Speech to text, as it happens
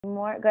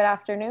Good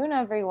afternoon,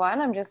 everyone.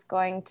 I'm just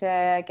going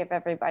to give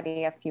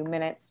everybody a few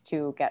minutes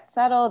to get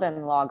settled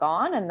and log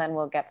on, and then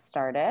we'll get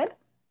started.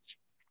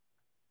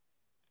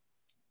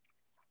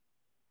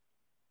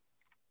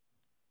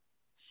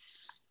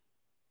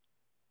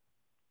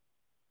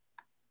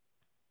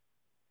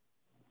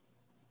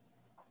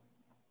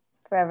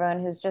 For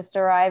everyone who's just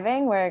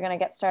arriving, we're going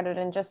to get started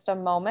in just a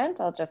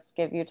moment. I'll just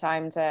give you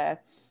time to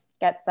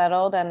get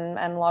settled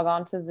and log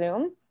on to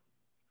Zoom.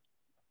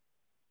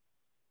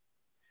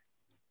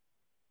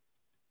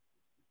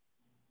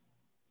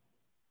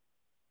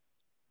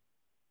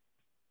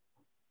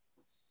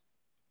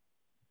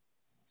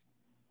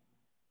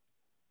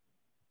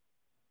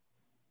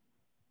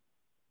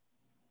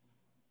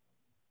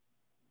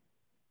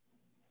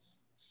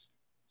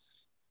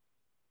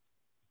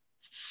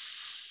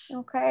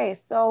 Okay,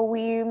 so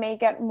we may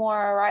get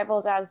more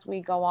arrivals as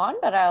we go on,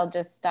 but I'll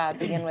just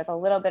begin with a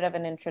little bit of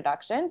an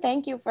introduction.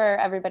 Thank you for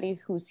everybody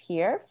who's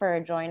here for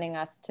joining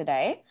us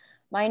today.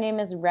 My name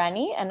is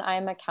Rennie and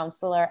I'm a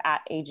counselor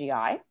at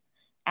AGI.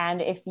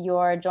 And if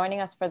you're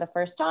joining us for the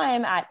first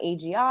time at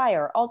AGI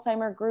or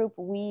Alzheimer Group,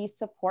 we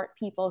support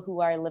people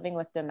who are living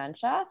with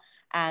dementia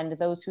and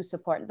those who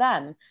support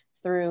them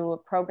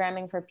through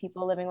programming for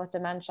people living with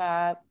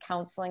dementia,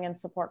 counseling and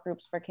support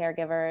groups for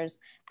caregivers,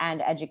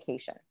 and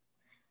education.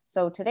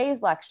 So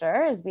today's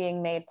lecture is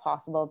being made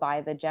possible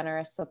by the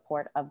generous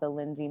support of the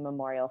Lindsay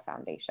Memorial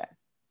Foundation.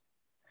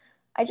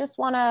 I just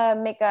want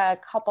to make a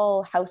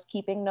couple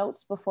housekeeping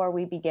notes before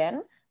we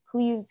begin.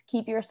 Please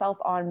keep yourself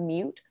on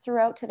mute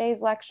throughout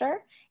today's lecture.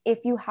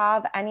 If you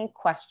have any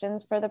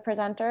questions for the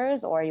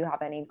presenters or you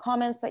have any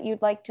comments that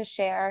you'd like to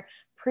share,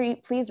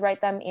 please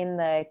write them in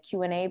the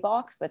Q&A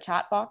box, the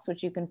chat box,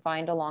 which you can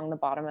find along the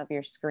bottom of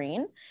your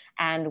screen,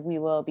 and we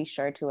will be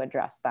sure to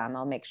address them.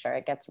 I'll make sure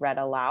it gets read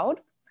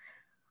aloud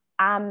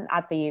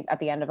at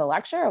the end of the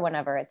lecture or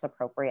whenever it's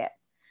appropriate.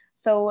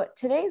 So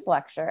today's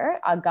lecture,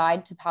 A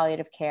Guide to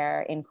Palliative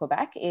Care in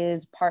Quebec,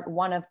 is part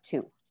 1 of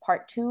 2.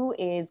 Part 2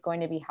 is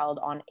going to be held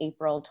on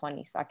April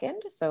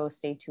 22nd, so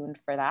stay tuned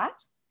for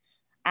that.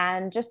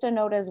 And just a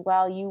note as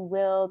well, you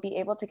will be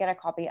able to get a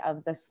copy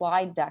of the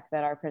slide deck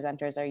that our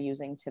presenters are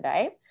using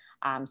today,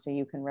 so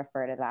you can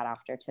refer to that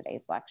after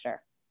today's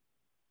lecture.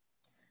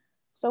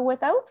 So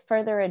without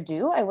further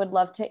ado, I would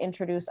love to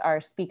introduce our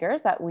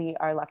speakers that we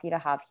are lucky to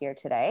have here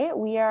today.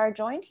 We are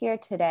joined here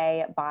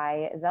today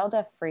by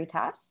Zelda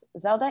Freitas.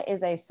 Zelda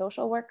is a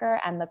social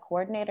worker and the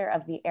coordinator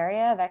of the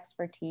area of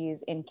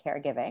expertise in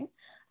caregiving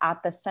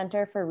at the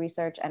Center for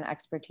Research and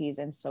Expertise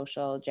in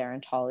Social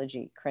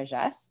Gerontology,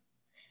 CREGES.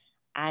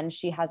 And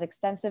she has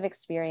extensive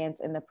experience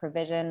in the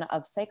provision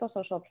of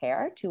psychosocial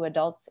care to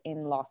adults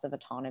in loss of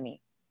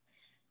autonomy.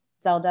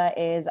 Zelda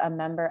is a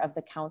member of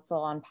the Council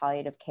on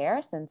Palliative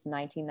Care since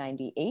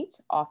 1998,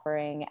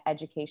 offering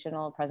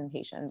educational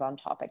presentations on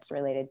topics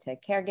related to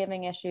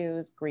caregiving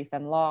issues, grief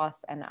and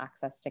loss, and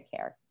access to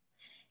care.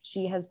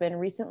 She has been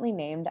recently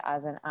named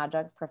as an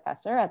adjunct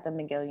professor at the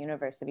McGill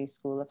University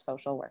School of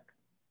Social Work.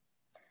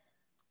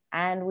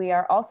 And we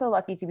are also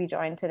lucky to be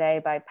joined today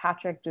by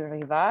Patrick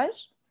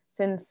Durivage.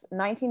 Since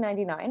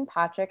 1999,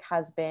 Patrick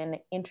has been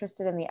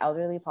interested in the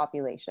elderly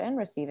population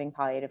receiving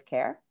palliative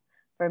care.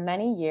 For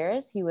many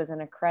years, he was an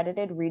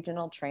accredited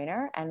regional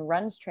trainer and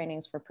runs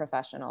trainings for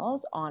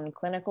professionals on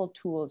clinical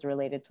tools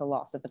related to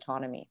loss of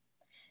autonomy.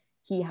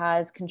 He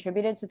has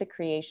contributed to the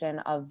creation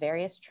of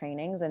various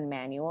trainings and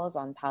manuals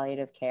on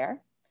palliative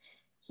care.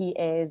 He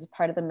is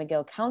part of the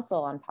McGill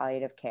Council on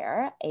Palliative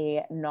Care,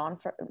 a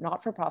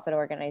not-for-profit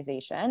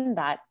organization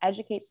that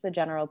educates the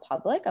general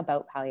public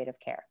about palliative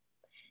care.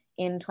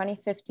 In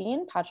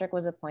 2015, Patrick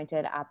was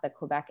appointed at the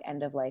Quebec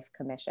End-of-Life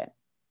Commission.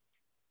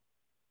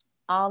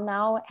 I'll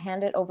now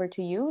hand it over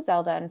to you,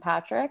 Zelda and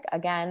Patrick.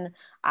 Again,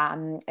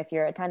 if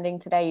you're attending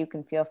today, you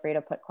can feel free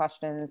to put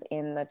questions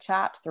in the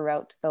chat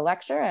throughout the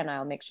lecture, and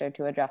I'll make sure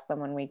to address them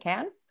when we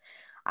can.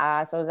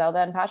 So Zelda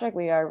and Patrick,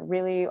 we are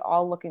really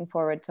all looking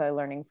forward to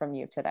learning from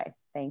you today.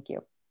 Thank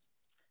you.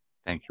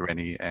 Thank you,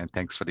 Rennie, and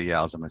thanks for the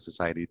Alzheimer's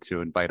Society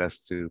to invite us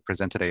to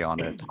present today on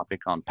a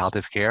topic on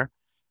palliative care,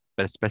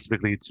 but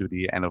specifically to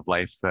the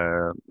end-of-life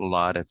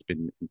law that's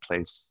been in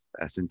place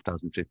since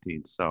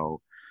 2015.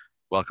 So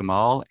welcome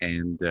all,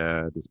 and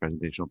this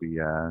presentation will be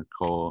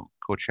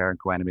co-chaired and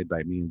co-animated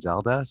by me and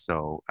Zelda.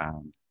 So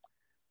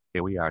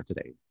here we are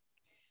today.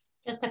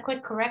 Just a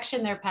quick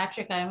correction there,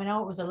 Patrick. I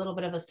know it was a little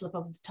bit of a slip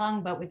of the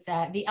tongue, but it's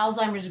the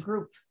Alzheimer's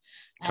Group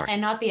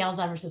and not the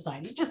Alzheimer's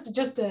Society. Just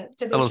to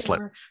make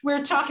sure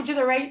we're talking to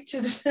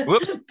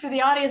the to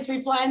the audience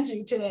we plan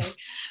to today.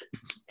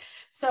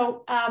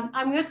 So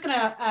I'm just going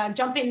to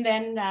jump in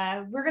then.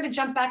 We're going to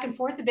jump back and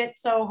forth a bit.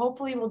 So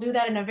hopefully we'll do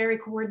that in a very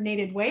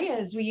coordinated way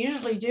as we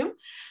usually do.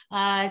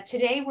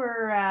 Today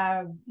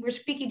we're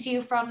speaking to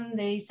you from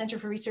the Center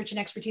for Research and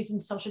Expertise in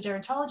Social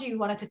Gerontology. We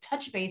wanted to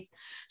touch base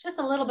just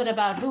a little bit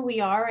about who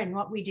we are and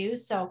what we do.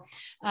 So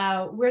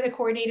we're the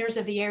coordinators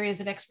of the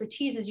areas of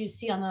expertise. As you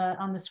see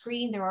on the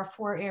screen, there are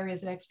 4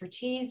 areas of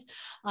expertise.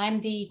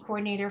 I'm the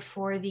coordinator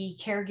for the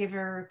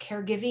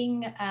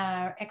caregiving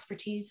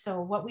expertise. So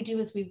what we do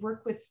is we work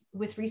work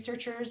with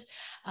researchers,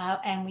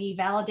 and we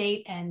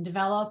validate and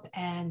develop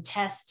and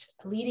test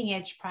leading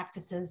edge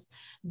practices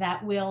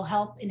that will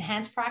help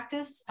enhance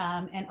practice,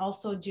 and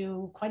also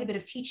do quite a bit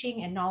of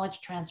teaching and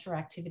knowledge transfer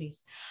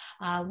activities.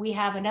 We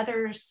have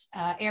another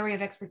area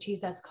of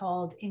expertise that's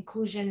called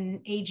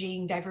inclusion,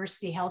 aging,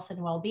 diversity, health,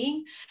 and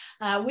well-being,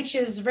 which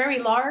is very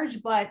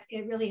large, but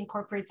it really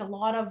incorporates a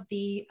lot of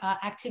the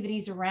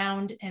activities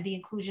around the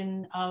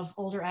inclusion of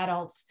older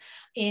adults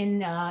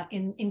in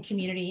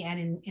community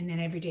and in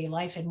everyday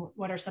life, and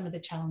what are some of the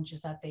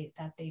challenges that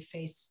they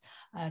face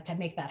to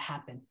make that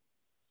happen.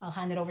 I'll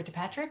hand it over to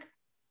Patrick.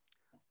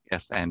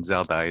 Yes, and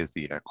Zelda is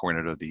the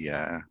coordinator of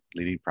the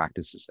leading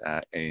practices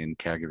in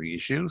caregiving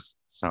issues.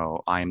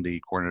 So I'm the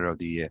coordinator of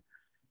the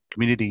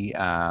community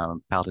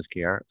palliative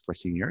care for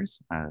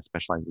seniors,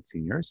 specialized with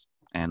seniors.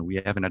 And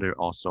we have another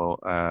also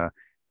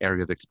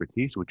area of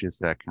expertise, which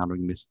is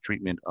countering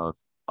mistreatment of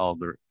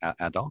older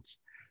adults.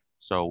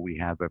 So we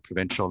have a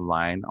provincial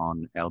line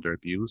on elder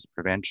abuse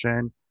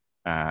prevention.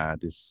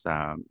 This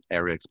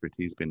area of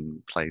expertise has been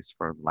in place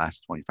for the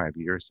last 25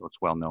 years, so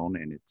it's well known,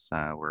 and it's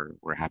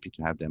we're happy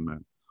to have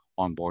them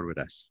on board with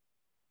us.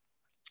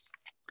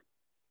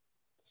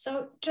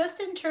 So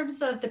just in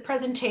terms of the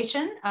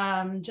presentation,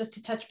 just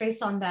to touch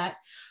base on that,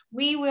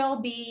 we will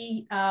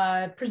be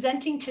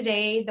presenting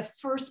today the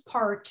first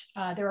part.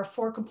 There are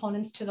 4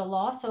 components to the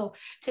law. So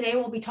today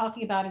we'll be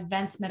talking about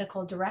advanced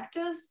medical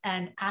directives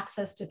and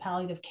access to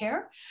palliative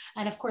care.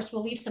 And of course,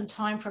 we'll leave some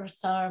time for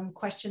some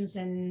questions,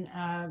 and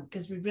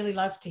because we'd really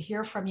love to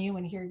hear from you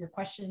and hear your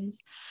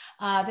questions.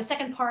 The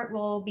second part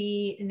will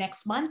be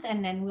next month,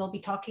 and then we'll be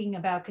talking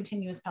about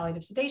continuous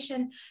palliative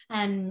sedation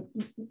and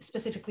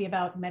specifically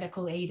about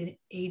medical aid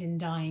in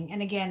dying.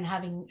 And again,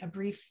 having a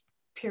brief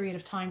period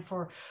of time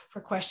for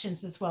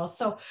questions as well.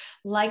 So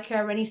like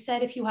Rennie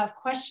said, if you have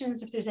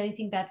questions, if there's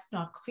anything that's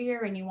not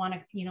clear and you want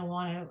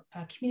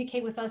to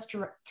communicate with us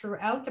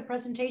throughout the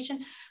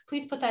presentation,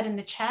 please put that in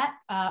the chat,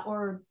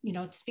 or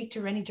speak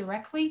to Rennie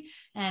directly,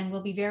 and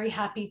we'll be very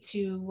happy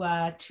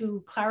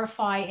to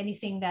clarify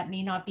anything that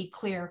may not be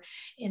clear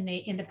in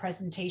the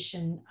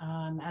presentation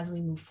as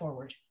we move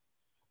forward.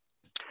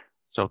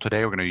 So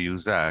today we're going to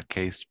use a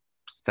case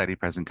study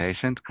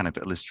presentation to kind of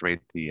illustrate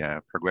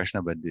the progression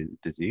of a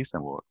disease.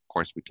 And of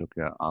course, we took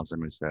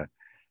Alzheimer's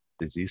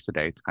disease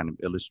today to kind of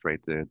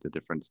illustrate the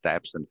different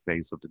steps and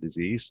phase of the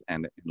disease,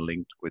 and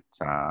linked with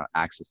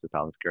access to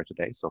palliative care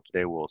today. So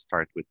today we'll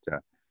start with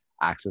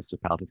access to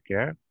palliative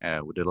care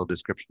with a little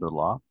description of the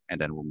law, and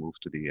then we'll move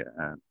to the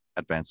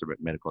advanced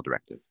medical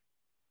directive.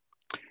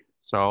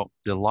 So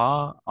the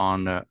law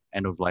on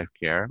end-of-life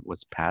care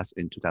was passed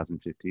in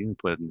 2015,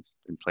 put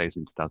in place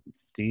in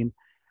 2015,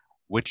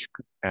 which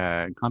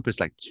encompass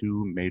like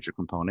 2 major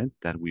components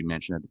that we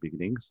mentioned at the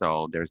beginning.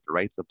 So there's the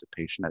rights of the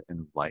patient at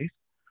end of life,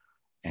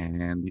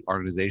 and the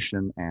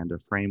organization and the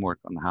framework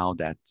on how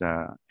that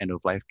end of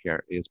life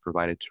care is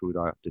provided through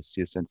the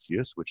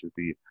CSNCUS, which is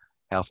the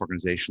health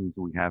organizations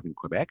we have in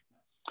Quebec,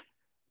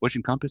 which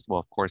encompass,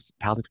 well, of course,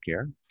 palliative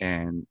care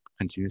and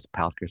continuous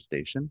palliative care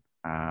sedation.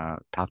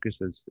 Palliative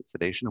care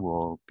sedation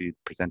will be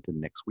presented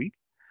next week.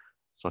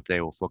 So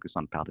today we'll focus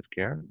on palliative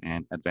care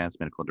and advanced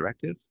medical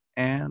directives,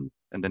 and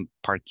then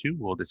part 2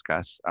 we'll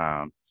discuss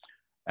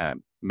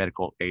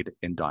medical aid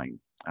in dying.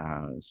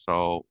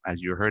 So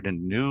as you heard in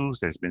the news,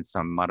 there's been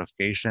some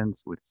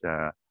modifications with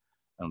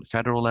on the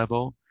federal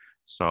level.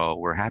 So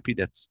we're happy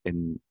that's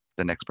in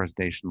the next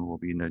presentation will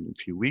be in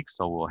a few weeks.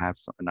 So we'll have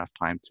enough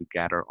time to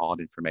gather all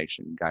the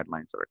information and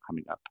guidelines that are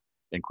coming up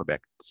in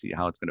Quebec to see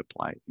how it's going to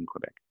apply in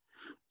Quebec.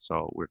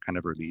 So we're kind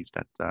of relieved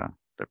that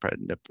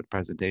the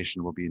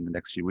presentation will be in the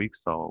next few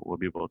weeks, so we'll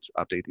be able to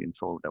update the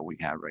info that we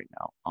have right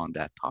now on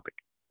that topic.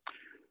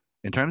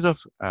 In terms of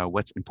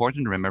what's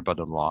important to remember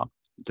about the law,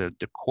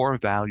 the core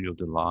value of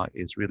the law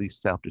is really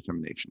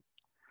self-determination.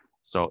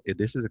 So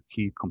this is a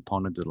key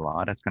component of the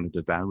law. That's kind of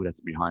the value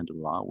that's behind the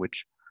law,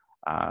 which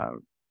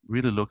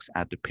really looks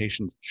at the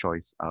patient's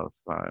choice of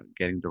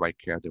getting the right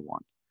care they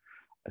want.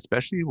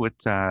 Especially with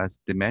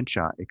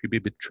dementia, it could be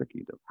a bit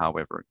tricky, though,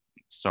 however.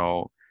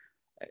 So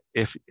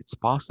if it's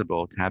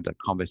possible to have that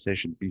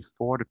conversation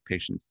before the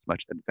patient's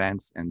much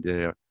advanced and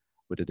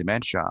with the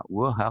dementia,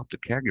 will help the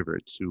caregiver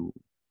to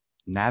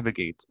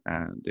navigate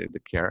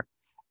the care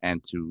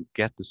and to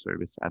get the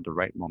service at the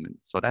right moment.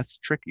 So that's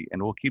tricky,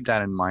 and we'll keep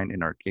that in mind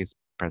in our case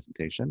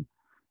presentation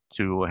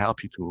to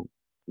help you to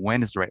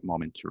when is the right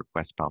moment to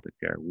request palliative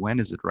care,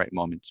 when is it the right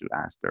moment to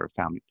ask your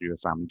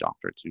family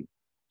doctor to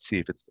see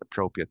if it's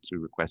appropriate to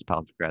request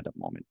palliative care at that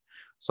moment.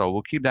 So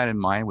we'll keep that in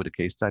mind with the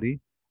case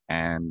study.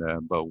 And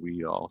but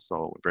we also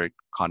are very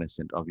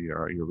cognizant of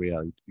your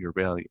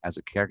reality as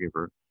a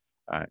caregiver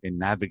in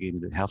navigating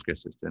the healthcare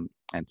system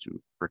and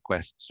to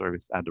request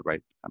service at the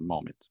right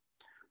moment.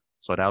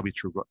 So that'll be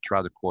true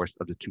throughout the course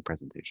of the 2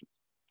 presentations.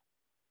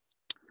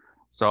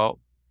 So,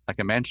 like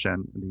I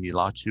mentioned, the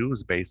Law 2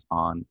 is based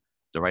on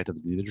the right of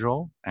the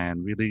individual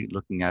and really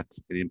looking at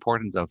the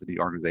importance of the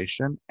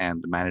organization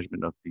and the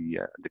management of the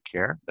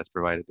care that's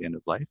provided at the end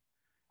of life,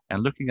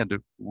 and looking at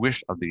the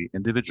wish of the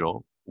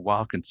individual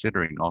while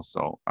considering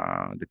also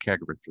the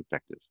caregiver's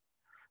perspective.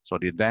 So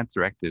the advance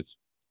directive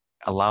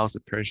allows a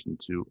person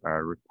to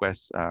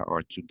request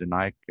or to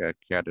deny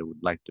care they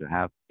would like to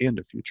have in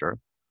the future,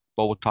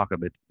 but we'll talk a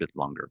bit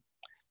longer.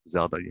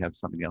 Zelda, you have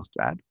something else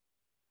to add?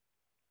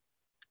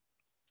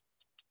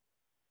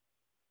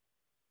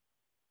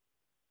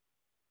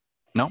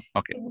 No?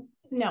 Okay.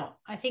 No,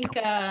 I think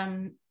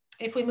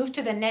if we move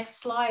to the next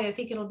slide, I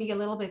think it'll be a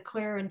little bit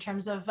clearer in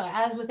terms of,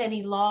 as with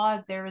any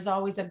law, there is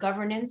always a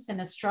governance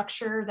and a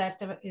structure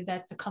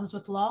that comes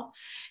with law.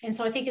 And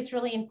so I think it's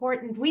really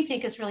important, we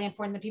think it's really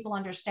important that people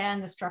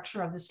understand the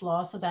structure of this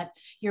law so that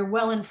you're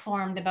well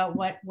informed about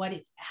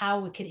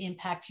how it could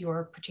impact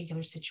your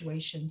particular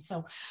situation.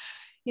 So,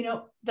 you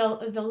know,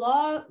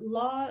 the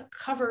law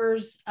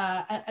covers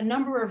a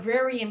number of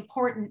very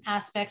important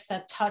aspects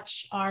that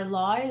touch our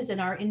lives and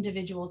our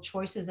individual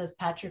choices, as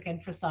Patrick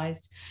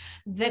emphasized.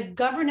 The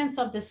governance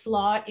of this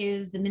law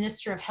is the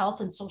Minister of Health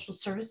and Social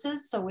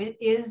Services. So it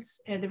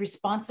is the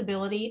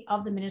responsibility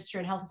of the Minister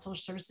of Health and Social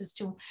Services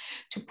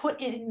to put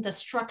in the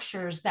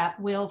structures that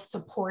will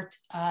support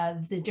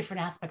the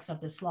different aspects of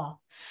this law.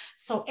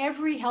 So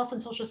every health and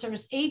social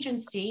service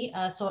agency,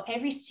 so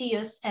every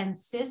CIUS and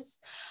CIS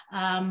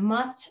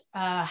must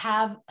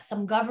have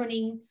some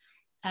governing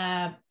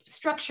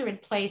structure in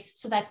place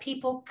so that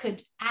people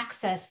could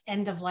access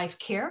end-of-life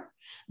care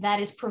that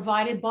is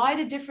provided by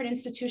the different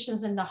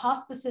institutions and the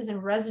hospices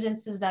and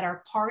residences that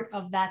are part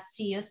of that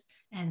CIUS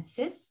and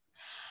CIS.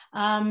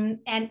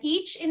 And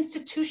each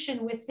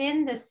institution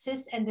within the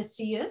CIS and the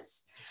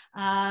CIUS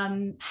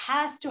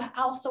has to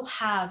also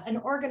have an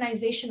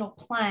organizational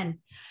plan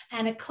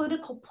and a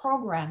clinical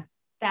program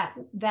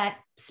that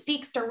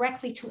speaks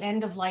directly to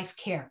end-of-life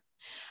care.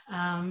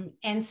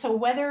 And so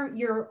whether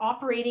you're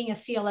operating a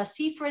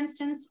CLSC, for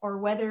instance, or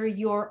whether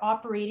you're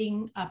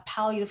operating a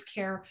palliative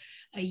care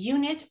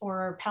unit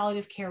or a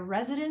palliative care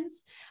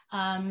residence,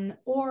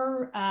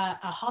 or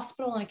a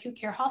hospital, an acute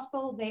care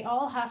hospital, they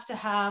all have to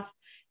have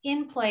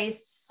in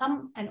place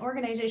an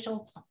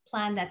organizational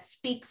plan that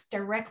speaks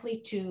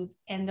directly to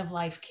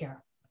end-of-life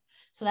care.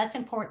 So that's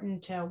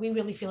important. We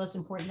really feel it's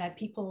important that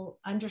people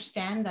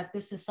understand that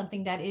this is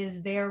something that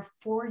is there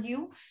for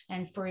you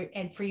and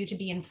for you to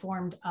be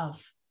informed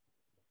of.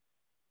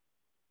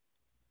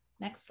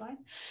 Next slide.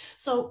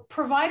 So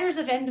providers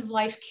of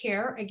end-of-life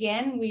care,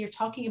 again, we are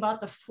talking about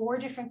the 4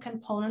 different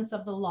components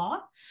of the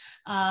law.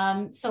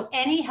 So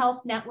any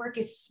health network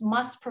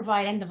must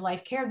provide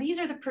end-of-life care. These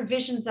are the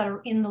provisions that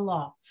are in the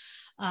law.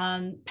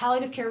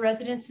 Palliative care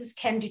residences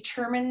can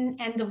determine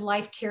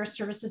end-of-life care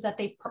services that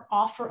they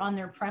offer on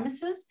their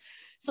premises.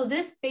 So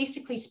this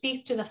basically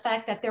speaks to the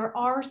fact that there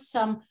are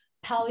some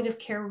palliative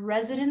care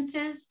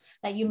residences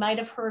that you might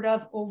have heard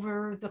of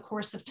over the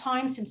course of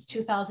time since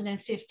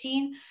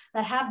 2015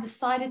 that have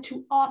decided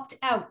to opt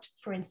out,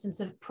 for instance,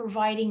 of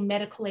providing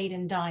medical aid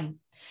in dying.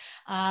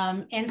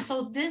 And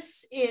so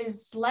this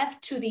is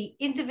left to the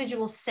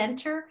individual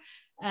center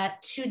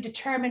to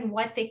determine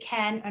what they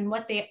can and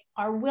what they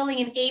are willing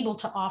and able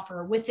to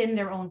offer within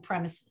their own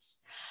premises.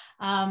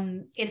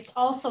 It's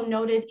also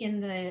noted in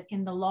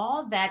the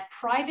law that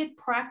private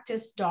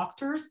practice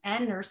doctors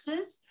and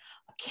nurses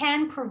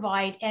can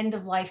provide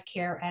end-of-life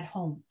care at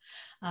home.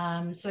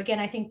 So again,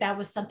 I think that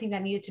was something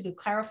that needed to be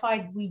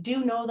clarified. We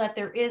do know that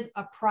there is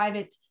a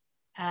private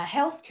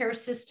healthcare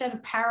system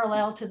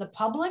parallel to the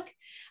public,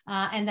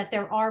 and that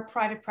there are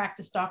private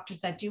practice doctors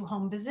that do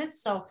home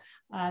visits. So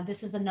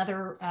this is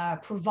another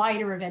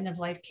provider of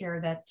end-of-life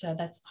care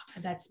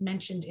that's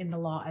mentioned in the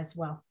law as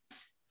well.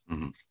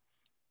 Mm-hmm.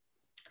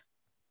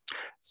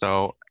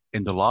 So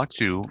in the law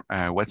too,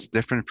 what's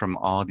different from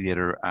all the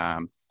other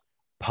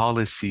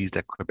policies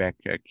that Quebec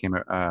came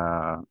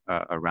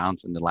around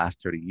in the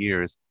last 30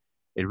 years,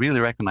 it really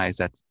recognized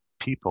that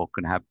people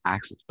can have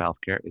access to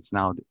healthcare. It's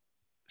now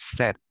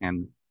set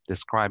and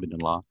described in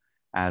the law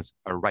as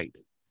a right.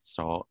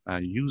 So a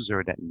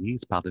user that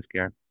needs palliative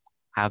care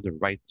have the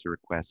right to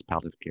request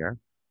palliative care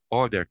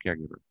or their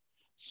caregiver.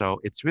 So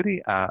it's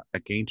really a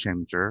game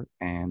changer,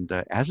 and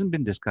hasn't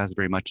been discussed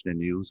very much in the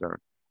news or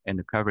in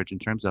the coverage in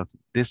terms of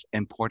this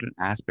important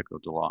aspect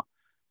of the law.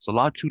 So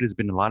Law 2, there's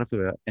been a lot of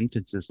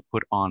emphasis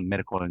put on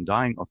medical and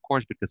dying, of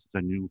course, because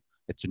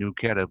it's a new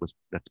care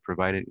that's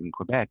provided in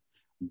Quebec,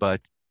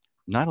 but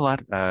not a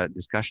lot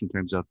discussion in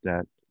terms of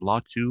that. Law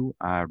 2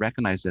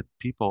 recognize that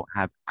people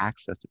have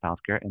access to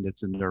palliative care, and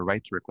it's in their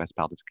right to request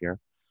palliative care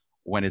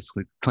when it's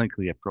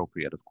clinically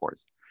appropriate, of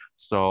course.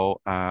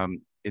 So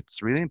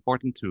it's really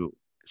important to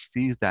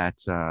see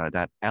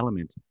that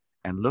element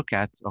and look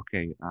at,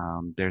 okay,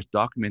 there's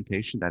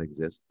documentation that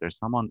exists. There's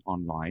someone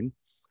online,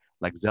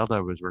 like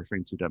Zelda was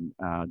referring to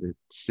the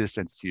CIS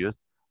and CIUS.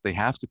 They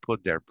have to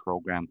put their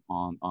program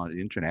on the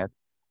internet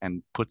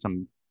and put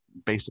some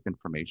basic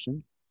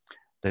information.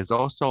 There's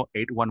also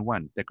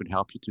 811 that could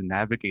help you to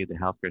navigate the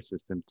healthcare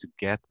system to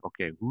get,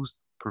 okay, who's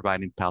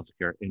providing palliative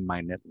care in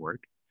my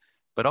network.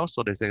 But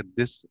also there's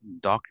this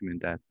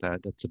document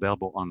that's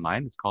available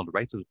online. It's called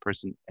Rights of the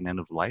Person and End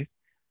of Life.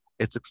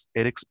 It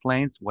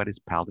explains what is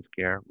palliative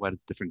care, what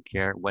is different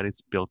care, what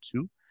it's built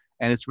to.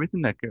 And it's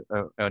written like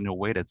in a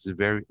way that's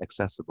very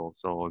accessible.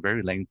 So a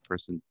very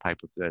layperson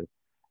type of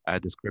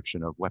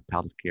description of what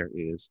palliative care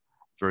is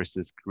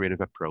versus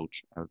creative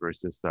approach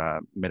versus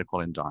medical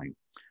and dying.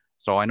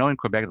 So I know in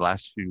Quebec the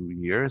last few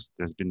years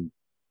there's been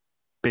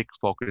big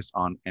focus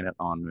on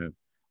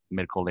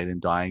medical late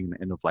and dying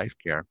and end of life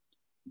care,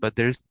 but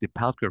there's the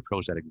palliative care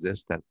approach that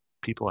exists that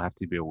people have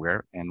to be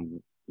aware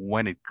and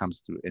when it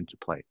comes to into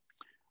play.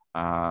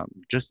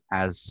 Just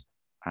as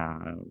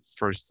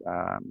first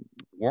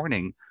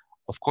warning,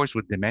 of course,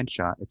 with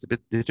dementia, it's a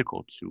bit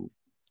difficult to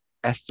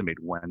estimate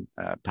when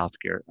palliative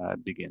care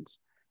begins.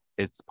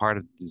 It's part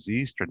of the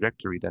disease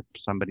trajectory that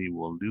somebody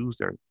will lose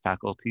their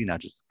faculty, not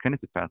just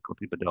cognitive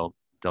faculty, but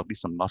there'll be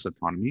some loss of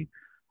autonomy.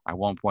 At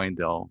one point,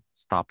 they'll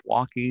stop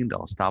walking,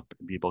 they'll stop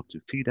be able to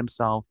feed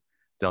themselves,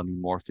 they'll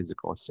need more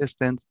physical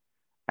assistance.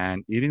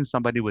 And even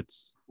somebody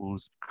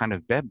who's kind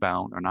of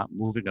bedbound or not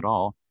moving at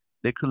all,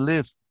 they could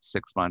live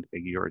 6 months, a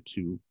year or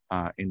two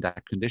in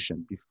that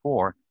condition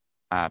before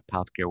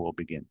palliative care will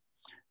begin.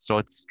 So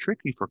it's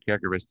tricky for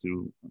caregivers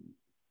to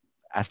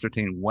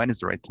ascertain when is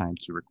the right time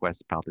to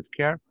request palliative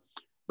care,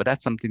 but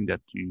that's something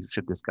that you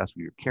should discuss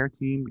with your care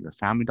team, your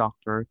family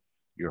doctor,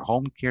 your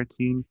home care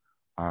team,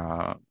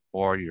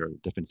 or your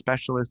different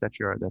specialist that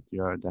your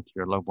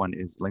loved one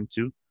is linked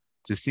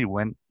to see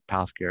when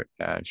palliative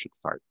care should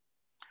start.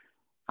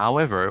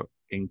 However,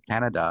 in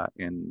Canada,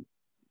 in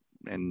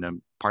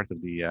part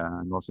of the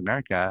North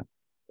America,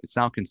 it's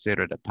now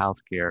considered that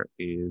palliative care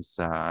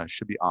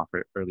should be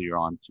offered earlier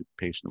on to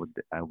patients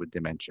with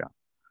dementia.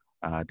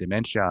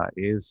 Dementia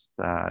is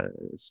a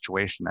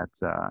situation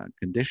that's a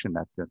condition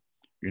that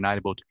you're not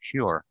able to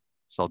cure.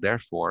 So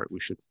therefore, we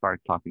should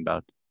start talking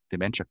about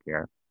dementia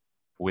care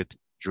with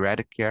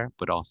geriatric care,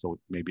 but also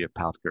maybe a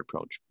palliative care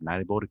approach. We're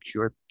not able to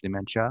cure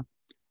dementia,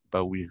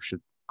 but we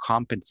should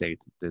compensate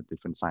the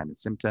different signs and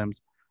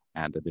symptoms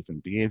and the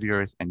different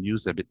behaviors and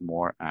use a bit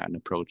more an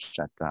approach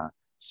that's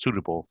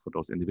suitable for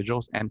those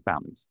individuals and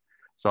families.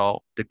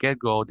 So the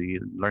get-go, the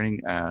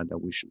learning that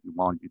we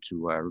want you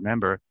to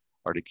remember,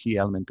 or the key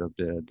element of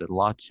the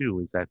law too,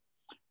 is that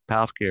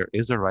palliative care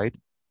is a right,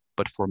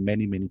 but for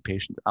many, many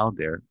patients out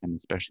there, and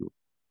especially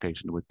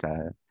patients with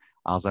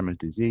Alzheimer's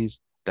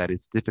disease, that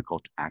it's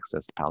difficult to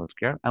access palliative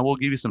care. And we'll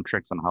give you some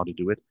tricks on how to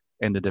do it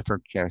in the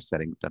different care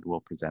settings that we'll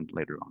present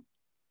later on.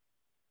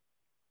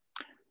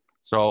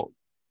 So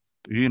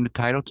you're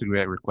entitled to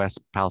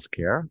request palliative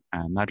care,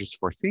 and not just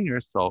for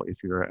seniors. So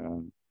if you're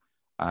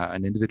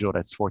an individual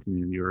that's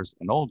 14 years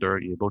and older,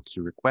 you're able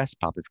to request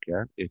palliative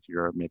care if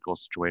your medical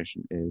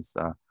situation is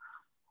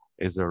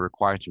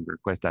required to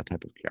request that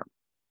type of care.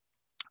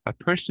 A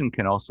person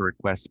can also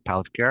request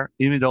palliative care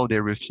even though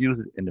they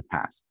refused it in the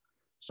past.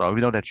 So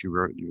even though that you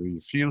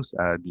refuse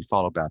be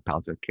followed by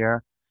palliative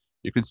care,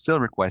 you can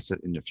still request it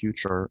in the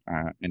future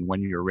and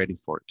when you're ready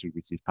to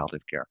receive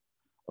palliative care.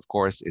 Of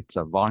course, it's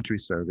a voluntary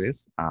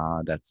service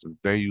that's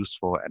very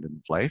useful at end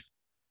of life,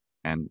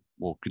 and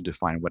we could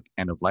define what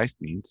end of life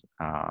means.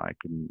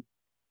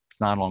 It's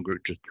not longer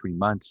just 3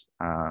 months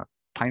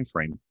time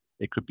frame.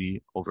 It could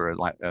be over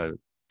a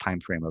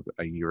time frame of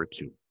a year or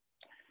two.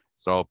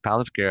 So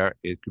palliative care,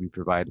 it can be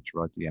provided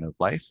throughout the end of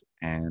life.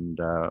 And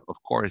of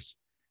course,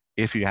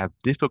 if you have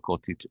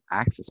difficulty to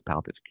access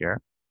palliative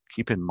care,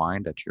 keep in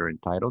mind that you're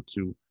entitled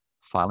to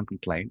file a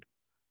complaint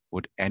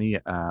with any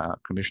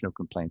commission of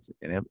complaints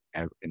in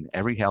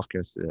every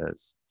healthcare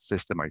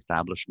system or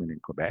establishment in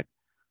Quebec.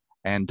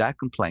 And that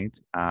complaint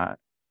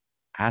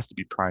has to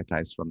be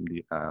prioritized from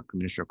the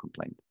commissioner of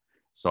complaint.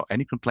 So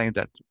any complaint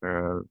that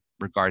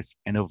regards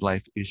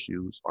end-of-life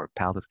issues or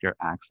palliative care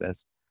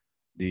access,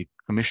 the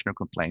commissioner of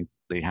complaints,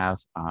 they have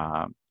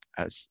a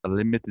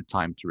limited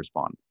time to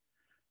respond.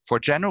 For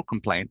general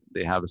complaint,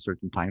 they have a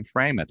certain time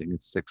frame. I think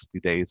it's 60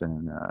 days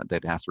and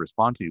that has to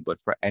respond to you.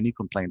 But for any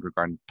complaint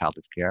regarding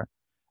palliative care,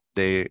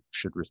 they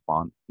should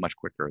respond much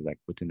quicker, like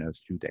within a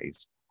few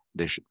days.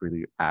 They should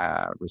really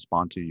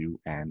respond to you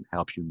and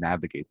help you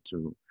navigate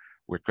to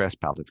request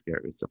palliative care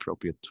if it's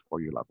appropriate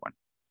for your loved one.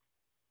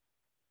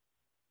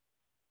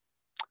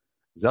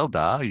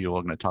 Zelda,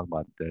 you're going to talk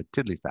about the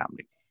Tidley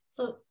family.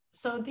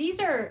 So these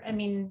are, I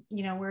mean,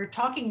 you know, we're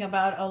talking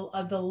about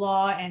the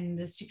law and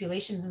the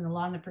stipulations in the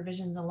law and the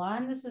provisions of the law,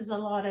 and this is a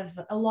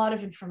lot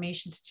of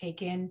information to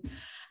take in.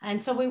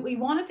 And so what we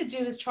wanted to do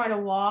is try to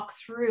walk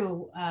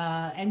through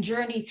and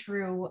journey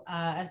through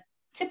a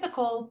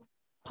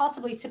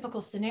possibly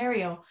typical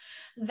scenario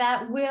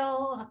that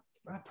will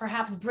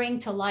perhaps bring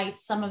to light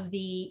some of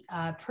the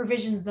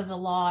provisions of the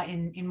law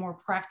in more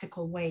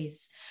practical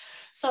ways.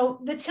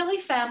 So the Tilley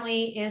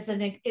family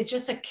it's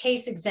just a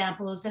case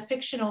example. It's a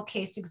fictional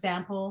case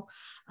example.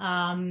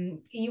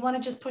 You want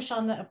to just put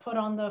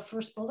on the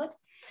first bullet.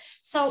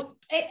 So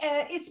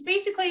it's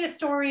basically a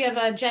story of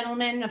a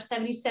gentleman of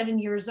 77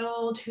 years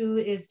old who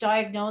is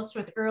diagnosed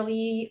with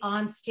early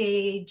on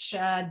stage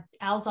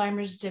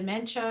Alzheimer's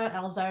dementia,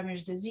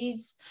 Alzheimer's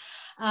disease.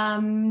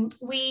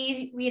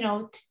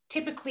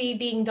 Typically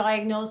being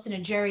diagnosed in a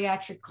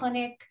geriatric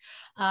clinic,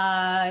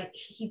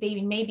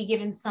 they may be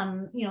given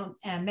some,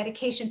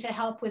 medication to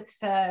help with,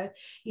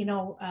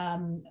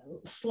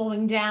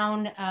 slowing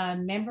down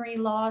memory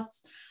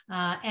loss.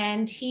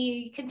 And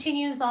he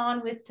continues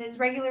on with his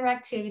regular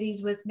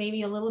activities with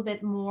maybe a little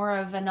bit more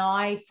of an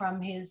eye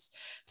from his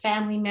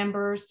family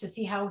members to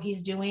see how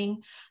he's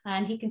doing.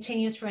 And he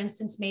continues, for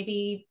instance,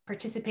 maybe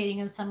participating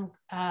in some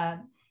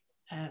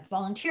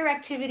volunteer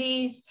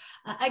activities,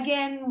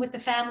 again, with the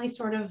family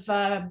sort of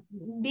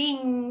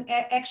being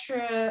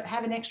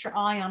have an extra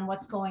eye on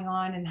what's going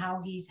on and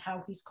how he's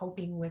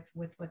coping with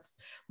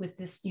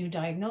this new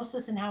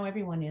diagnosis, and how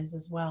everyone is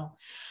as well.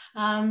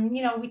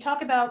 We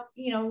talk about,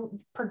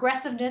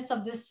 progressiveness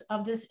of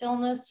this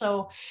illness.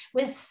 So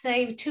with,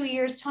 say, 2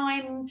 years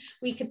time,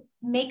 we could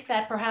make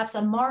that perhaps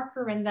a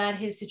marker in that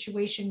his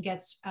situation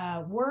gets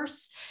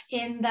worse,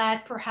 in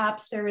that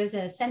perhaps there is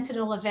a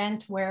sentinel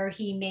event where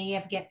he may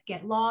have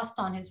get lost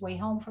on his way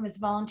home from his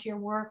volunteer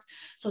work,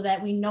 so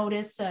that we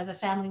notice, the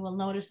family will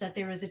notice that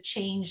there is a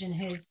change in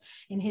his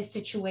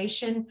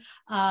situation,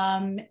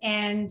 and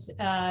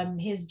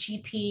his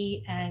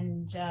GP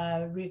and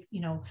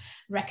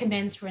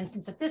recommends, for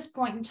instance, at this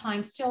point in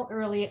time, still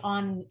early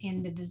on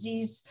in the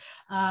disease,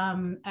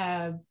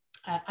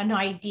 an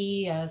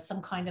ID,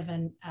 some kind of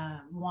an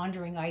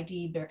wandering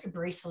ID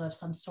bracelet of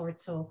some sort,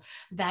 so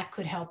that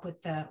could help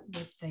with the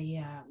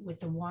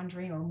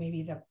wandering, or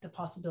maybe the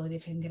possibility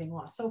of him getting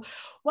lost. So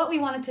what we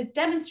wanted to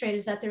demonstrate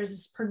is that there's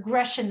this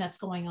progression that's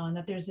going on,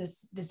 that there's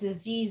this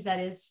disease that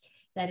is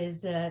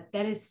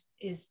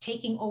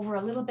taking over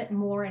a little bit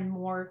more and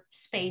more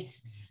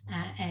space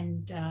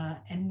and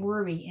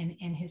worry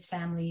in his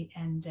family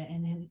and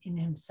in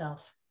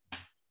himself.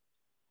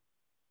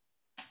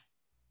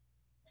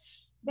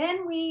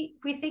 Then we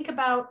think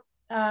about,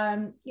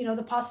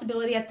 the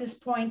possibility at this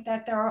point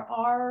that there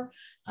are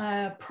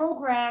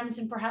programs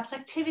and perhaps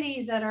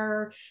activities that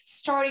are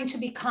starting to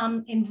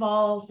become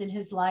involved in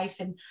his life.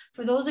 And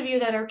for those of you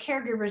that are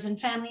caregivers and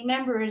family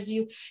members,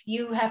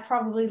 you have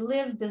probably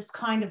lived this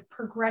kind of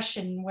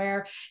progression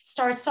where it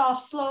starts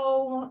off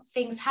slow,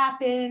 things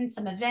happen,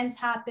 some events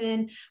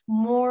happen,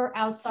 more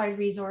outside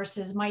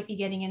resources might be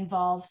getting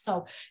involved.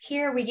 So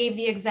here we gave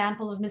the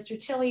example of Mr.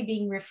 Tilley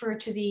being referred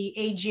to the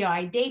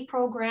AGI DATE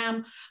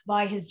program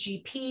by his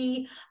GP.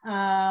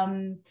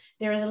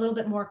 There is a little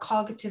bit more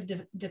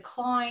cognitive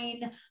decline.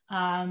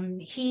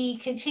 He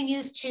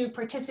continues to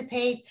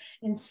participate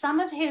in some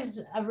of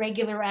his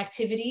regular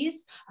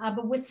activities,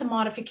 but with some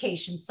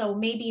modifications. So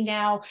maybe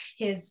now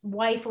his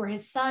wife or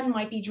his son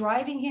might be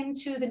driving him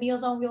to the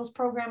Meals on Wheels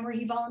program where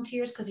he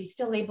volunteers, because he's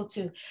still able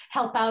to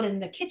help out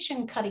in the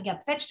kitchen cutting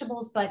up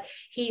vegetables, but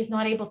he's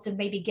not able to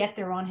maybe get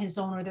there on his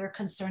own, or they're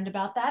concerned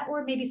about that,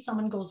 or maybe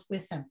someone goes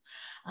with him.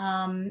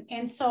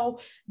 And so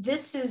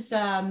this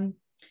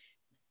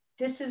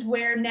is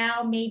where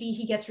now maybe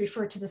he gets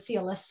referred to the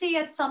CLSC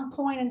at some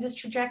point in this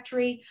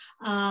trajectory,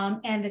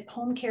 and the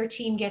home care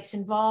team gets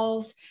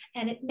involved.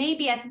 And it may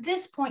be at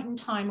this point in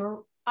time,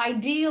 or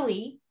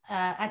ideally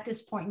at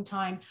this point in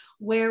time,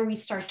 where we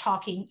start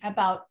talking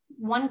about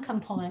one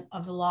component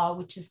of the law,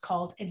 which is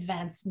called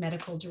advanced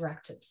medical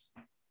directives.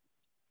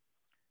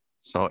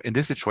 So in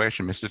this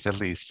situation, Mr.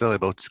 Tilley is still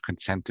able to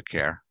consent to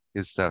care.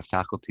 His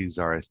faculties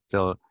are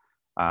still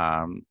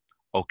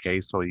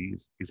okay, so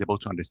he's able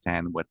to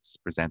understand what's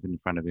presented in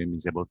front of him.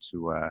 He's able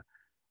to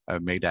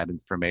make that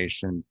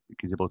information.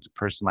 He's able to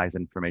personalize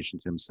information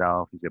to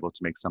himself. He's able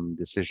to make some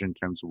decision in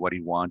terms of what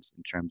he wants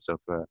in terms of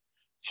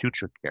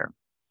future care.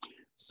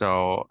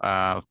 So,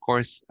 of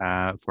course,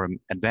 for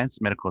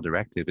advanced medical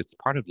directive, it's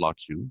part of Law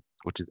 2,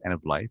 which is end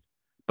of life.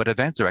 But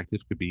advanced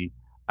directives could be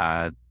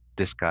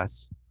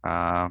discussed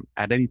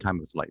at any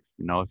time of life.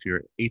 If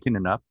you're 18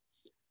 and up,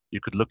 you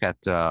could look at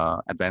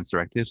advanced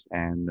directives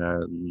and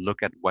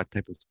look at what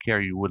type of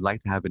care you would like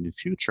to have in the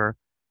future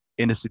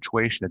in a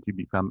situation that you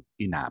become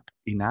INAP.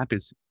 INAP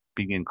is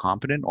being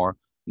incompetent or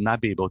not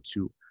be able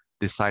to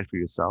decide for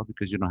yourself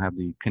because you don't have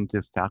the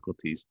cognitive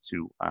faculties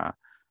to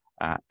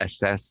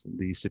assess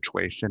the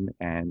situation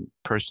and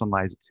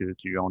personalize it to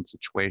your own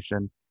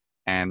situation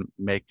and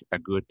make a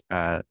good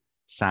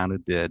sound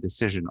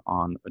decision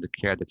on the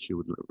care that you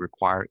would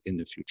require in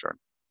the future.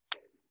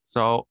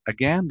 So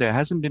again, there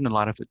hasn't been a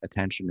lot of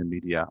attention in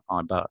media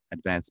about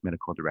advanced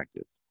medical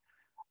directive.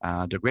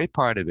 The great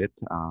part of it,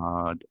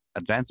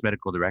 advanced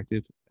medical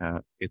directive,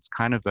 it's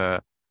kind of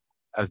a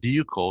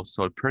vehicle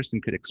so a person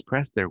could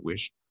express their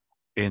wish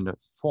in a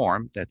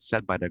form that's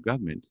set by the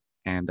government,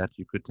 and that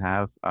you could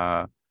have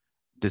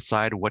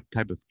decide what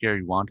type of care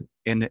you want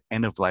in the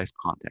end-of-life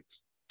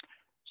context.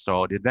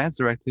 So the advanced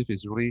directive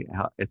is really,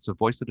 it's a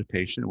voice of the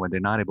patient when they're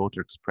not able to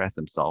express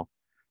themselves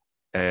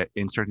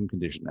in certain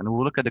condition. And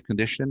we'll look at the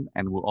condition,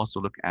 and we'll also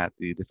look at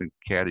the different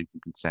care that you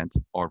can consent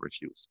or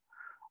refuse.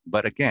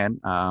 But again,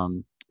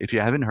 if you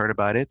haven't heard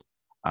about it,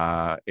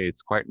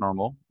 it's quite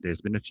normal.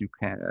 There's been a few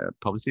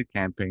publicity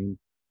campaign,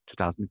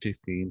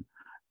 2015,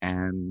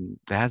 and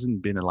there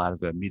hasn't been a lot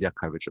of media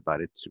coverage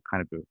about it to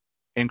kind of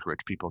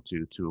encourage people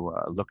to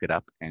look it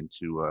up and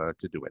to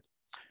do it.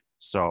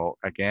 So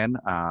again,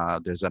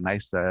 there's a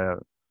nice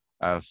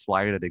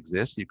flyer that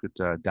exists. You could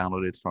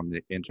download it from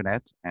the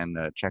internet and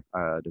check.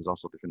 There's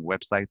also different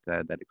website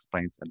that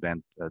explains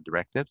advanced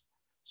directives.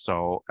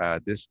 So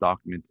this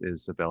document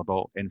is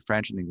available in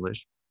French and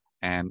English.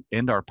 And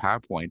in our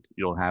PowerPoint,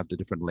 you'll have the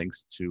different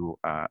links to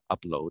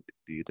upload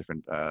the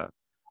different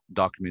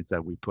documents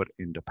that we put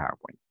in the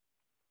PowerPoint.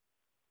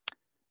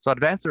 So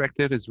advanced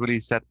directive is really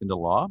set in the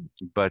law,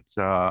 but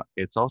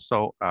it's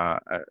also,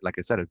 like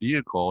I said, a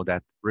vehicle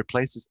that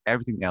replaces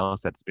everything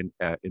else that's been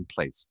in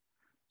place.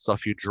 So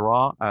if you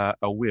draw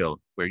a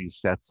will where you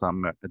set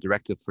some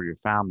directive for your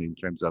family in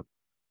terms of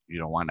you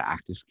don't want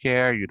active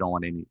care, you don't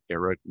want any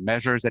heroic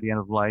measures at the end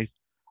of life.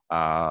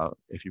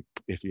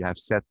 If you have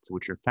set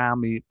with your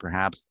family,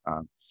 perhaps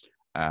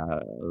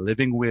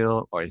living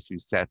will, or if you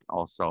set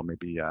also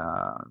maybe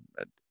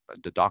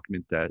the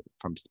document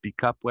from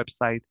Speak Up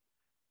website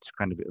to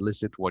kind of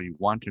elicit what you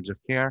want in terms of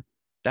care,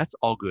 that's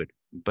all good.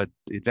 But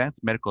the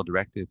advanced medical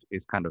directive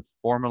is kind of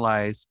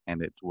formalized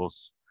and it will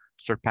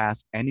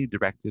surpass any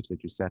directives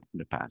that you set in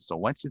the past. So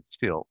once it's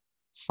filled,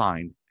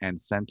 signed, and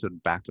sent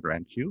back to the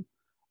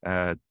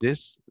NQ,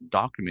 this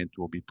document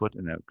will be put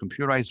in a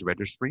computerized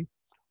registry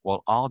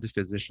while all the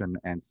physician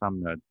and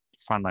some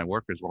frontline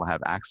workers will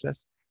have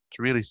access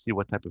to really see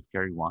what type of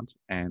care you want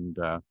and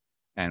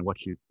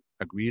what you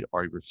agreed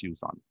or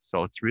refused on.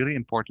 So it's really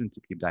important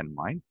to keep that in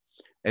mind.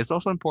 It's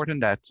also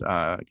important that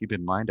keep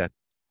in mind that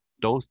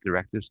those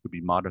directives could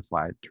be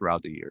modified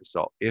throughout the year.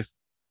 So if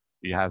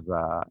you have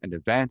an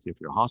event, if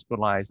you're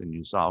hospitalized and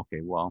you saw,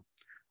 okay, well,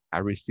 I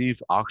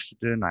received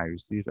oxygen, I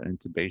received an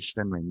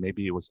intubation, and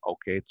maybe it was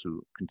okay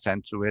to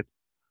consent to it.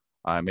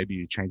 Maybe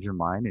you change your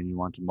mind and you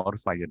want to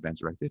modify your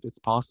advance directive. It's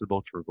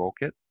possible to revoke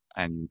it,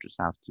 and you just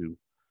have to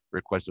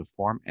request a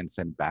form and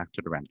send back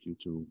to the RAMQ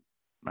to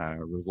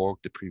revoke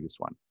the previous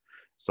one.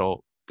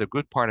 So the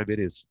good part of it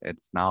is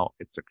it's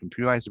a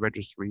computerized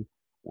registry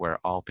where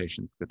all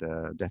patients could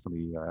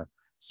definitely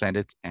send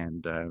it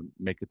and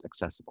make it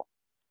accessible.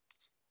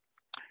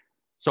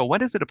 So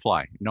when does it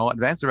apply? You know,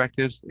 advanced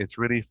directives, it's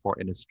really for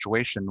in a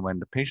situation when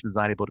the patient is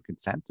not able to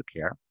consent to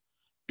care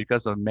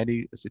because of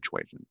many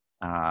situations.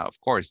 Of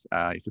course,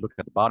 if you look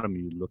at the bottom,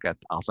 you look at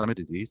Alzheimer's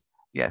disease.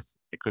 Yes,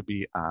 it could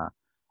be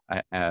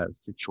a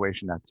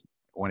situation that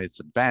when it's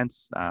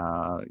advanced,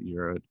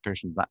 your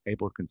patient is not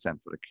able to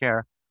consent for the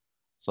care.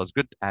 So it's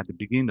good at the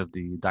beginning of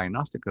the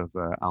diagnostic of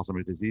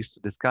Alzheimer's disease to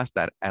discuss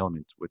that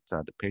element with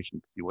the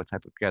patient, see what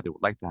type of care they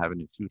would like to have in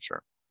the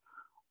future.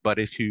 But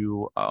if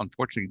you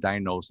unfortunately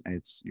diagnose and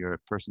it's your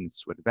person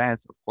is too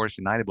advanced, of course,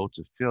 you're not able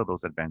to fill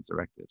those advanced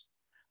directives.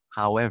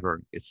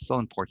 However, it's still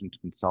important to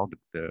consult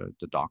the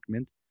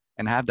document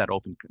and have that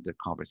open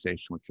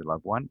conversation with your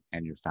loved one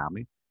and your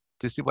family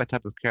to see what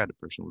type of care the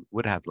person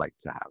would have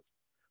liked to have.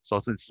 So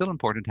it's still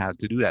important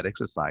to do that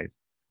exercise,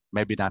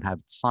 maybe not have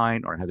it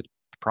signed or have it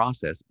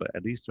processed, but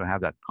at least to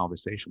have that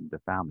conversation with the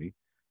family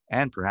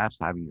and perhaps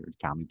having your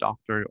family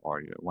doctor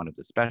or one of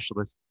the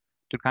specialists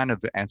to kind of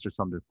answer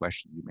some of the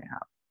questions you may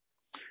have.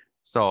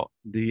 So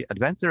the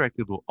advanced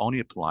directive will only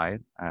apply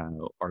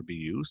or be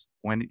used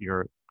when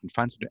you're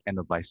confronted to an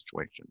end-of-life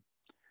situation.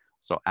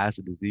 So as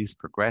the disease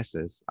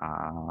progresses,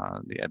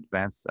 the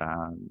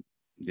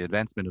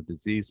advancement of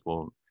disease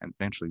will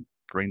eventually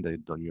bring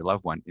your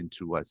loved one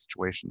into a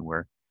situation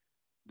where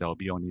there'll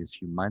be only a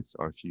few months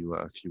or a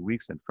few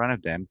weeks in front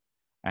of them,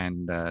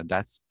 and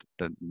that's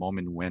the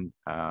moment when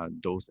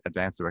those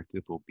advanced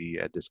directives will be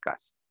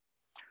discussed.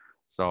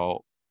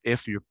 So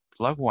if your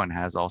loved one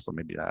has also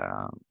maybe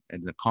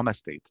in a coma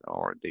state,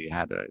 or they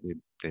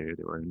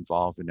were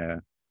involved in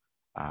a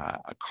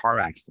car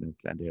accident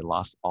and they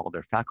lost all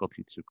their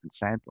faculty to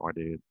consent, or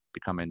they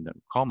become in a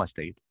coma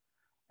state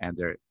and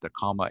the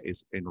coma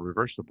is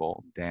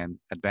irreversible, then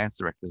advanced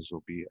directives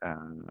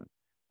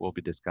will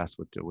be discussed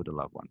with the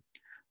loved one.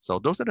 So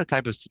those are the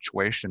type of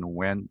situation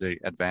when the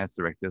advanced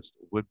directives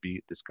would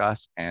be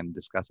discussed with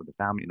the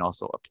family and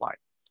also applied.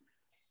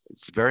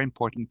 It's very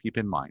important to keep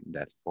in mind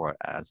that for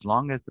as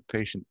long as the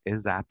patient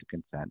is apt to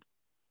consent,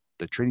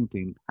 the treating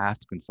team has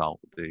to consult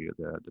the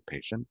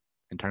patient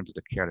in terms of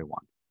the care they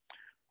want.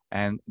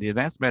 And the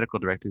advanced medical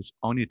directives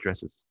only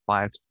addresses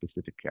 5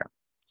 specific care.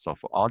 So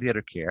for all the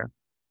other care,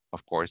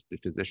 of course, the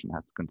physician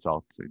has to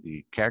consult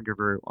the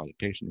caregiver or the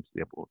patient if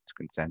they're able to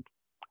consent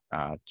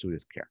to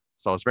his care.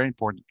 So it's very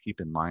important to keep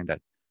in mind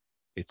that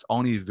it's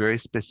only very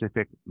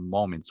specific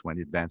moments when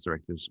the advanced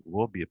directives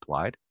will be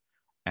applied.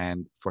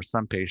 And for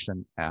some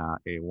patients,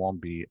 it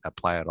won't be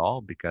applied at all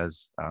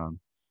because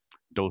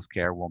those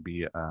care won't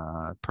be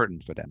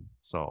pertinent for them.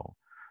 So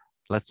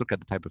let's look at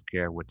the type of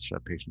care which a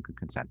patient could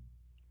consent.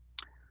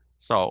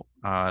 So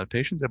the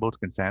patient is able to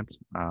consent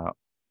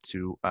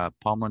to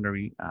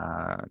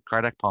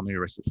cardiac pulmonary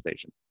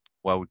resuscitation,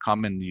 what we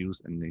commonly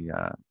use in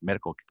the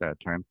medical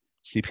term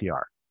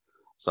CPR.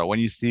 So when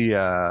you see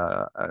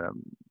a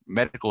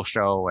medical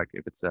show, like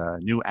if it's a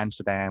New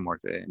Amsterdam or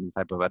if any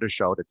type of other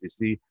show that you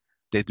see,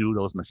 they do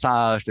those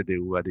massage, they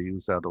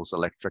use those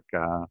electric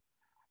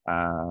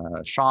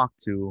shock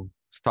to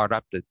start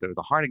up the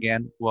heart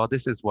again. Well,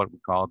 this is what we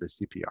call the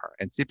CPR.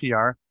 And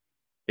CPR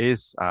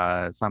is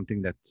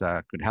something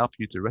that could help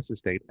you to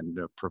resuscitate and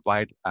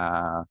provide,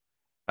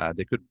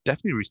 they could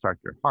definitely restart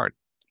your heart.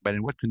 But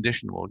in what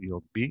condition will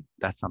you be?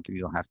 That's something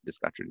you'll have to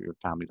discuss with your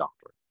family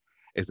doctor.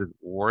 Is it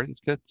worth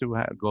it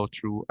to go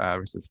through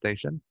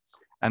resuscitation?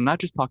 I'm not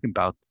just talking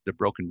about the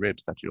broken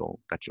ribs that you'll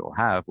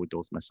have with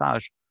those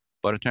massage,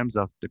 but in terms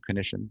of the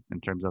condition, in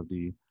terms of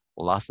the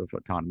loss of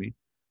autonomy.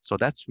 So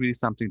that's really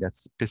something that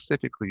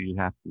specifically you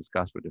have to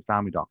discuss with your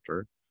family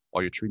doctor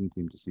or your treating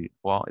team to see,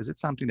 well, is it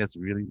something that's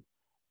really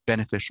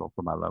beneficial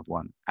for my loved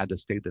one at the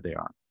state that they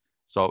are?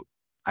 So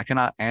I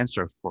cannot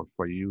answer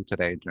for you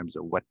today in terms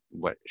of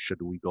what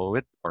should we go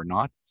with or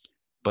not,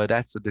 but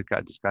that's the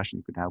discussion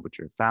you can have with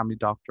your family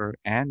doctor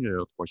and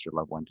of course your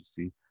loved one to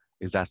see,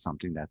 is that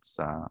something that's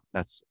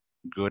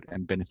good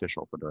and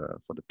beneficial for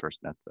the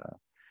person that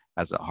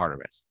has a heart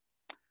arrest.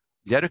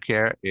 The other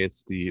care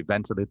is the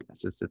ventilator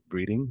assisted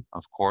breathing.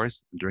 Of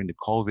course, during the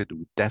COVID,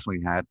 we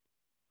definitely had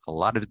a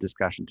lot of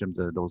discussion in terms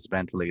of those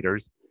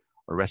ventilators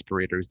or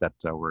respirators that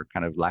were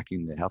kind of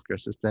lacking in the healthcare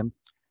system.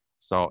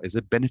 So is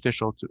it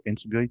beneficial to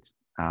intubate?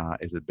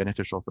 Is it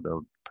beneficial for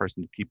the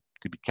person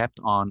to be kept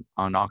on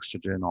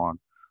oxygen or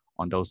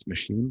on those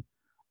machines?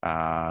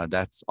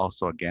 That's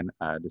also, again,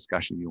 a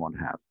discussion you want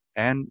to have.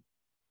 And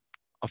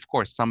of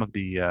course, some of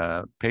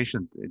the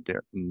patients,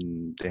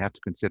 they have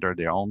to consider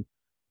their own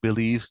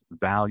beliefs,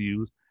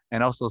 values,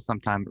 and also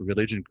sometimes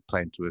religion could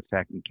play into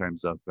effect in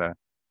terms of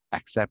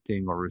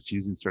accepting or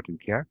refusing certain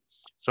care.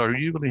 So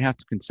you really have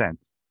to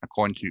consent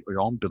according to your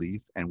own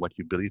belief and what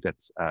you believe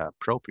that's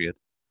appropriate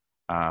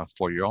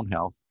for your own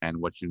health and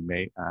what you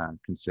may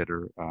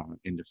consider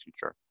in the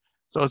future.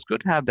 So it's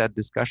good to have that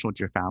discussion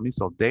with your family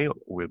so they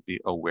will be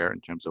aware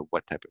in terms of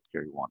what type of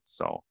care you want.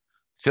 So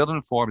fill in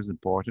the form is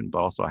important, but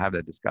also have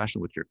that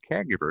discussion with your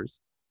caregivers.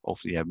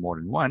 Hopefully you have more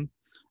than one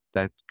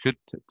that could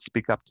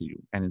speak up to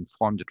you and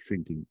inform the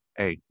treating team,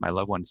 hey, my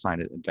loved one signed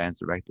an advance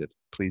directive,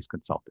 please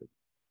consult it.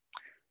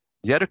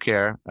 The other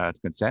care to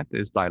consent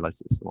is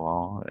dialysis.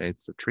 Well,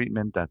 it's a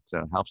treatment that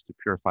helps to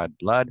purify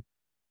blood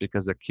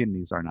because their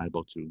kidneys are not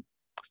able to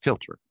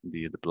filter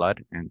the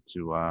blood and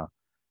to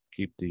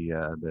keep the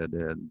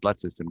blood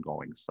system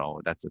going. So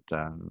that's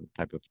a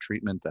type of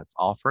treatment that's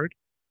offered.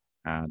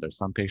 There's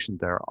some patients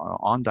that are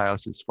on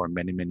dialysis for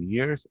many, many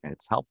years, and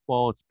it's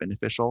helpful, it's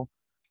beneficial,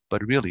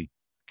 but really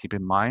keep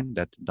in mind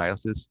that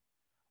dialysis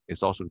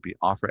is also to be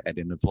offered at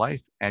the end of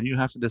life, and you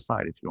have to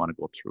decide if you want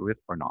to go through it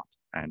or not.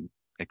 And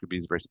it could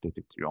be very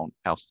specific to your own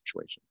health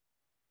situation.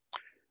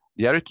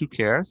 The other two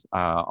cares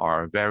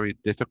are very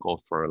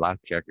difficult for a lot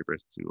of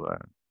caregivers to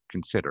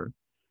consider,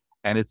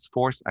 and it's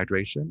forced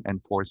hydration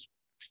and forced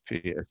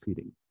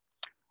feeding.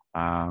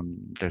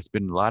 There's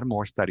been a lot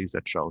more studies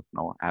that show,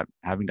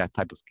 having that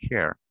type of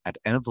care at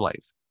the end of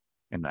life,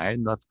 in the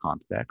end of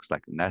context,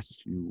 like in the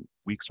next few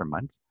weeks or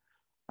months,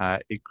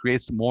 it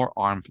creates more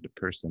harm for the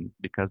person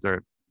because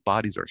their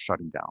bodies are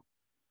shutting down.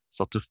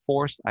 So to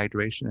force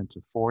hydration and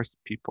to force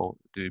people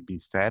to be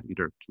fed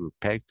either through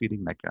peg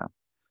feeding, like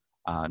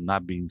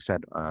not being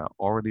fed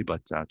orally,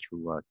 but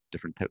through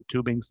different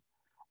tubings,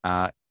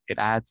 it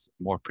adds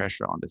more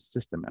pressure on the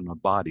system and the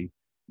body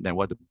than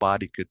what the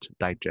body could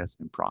digest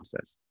and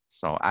process.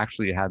 So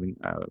actually having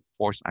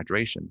forced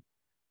hydration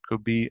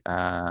could be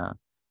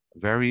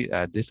very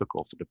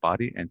difficult for the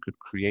body and could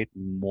create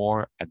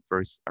more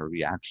adverse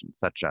reactions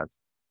such as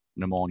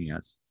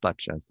pneumonias,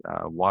 such as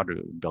water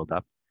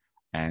buildup,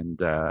 and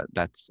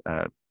that's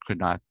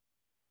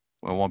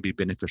won't be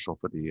beneficial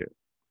for the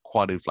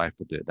quality of life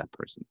for that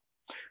person.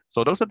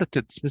 So those are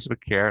the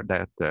specific care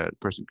that the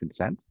person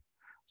consent.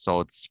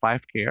 So it's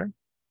 5 care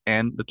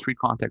and the 3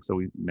 contexts that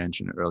we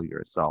mentioned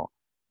earlier. So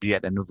be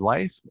at end of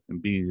life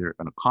and be either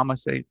in a coma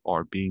state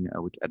or being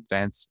with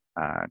advanced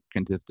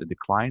cognitive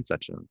decline,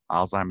 such as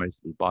Alzheimer's,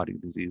 Lewy body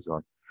disease,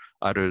 or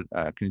other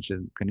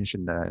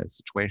condition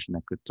situation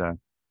that could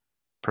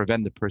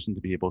prevent the person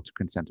to be able to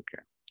consent to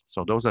care.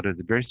 So those are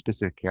the very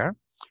specific care.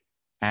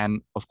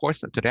 And of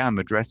course, today I'm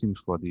addressing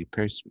for the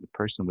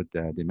person with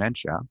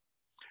dementia,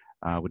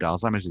 with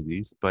Alzheimer's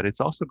disease, but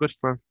it's also good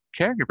for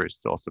caregivers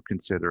to also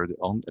consider their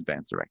own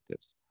advance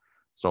directives.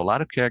 So a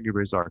lot of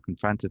caregivers are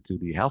confronted to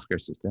the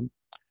healthcare system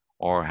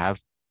or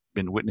have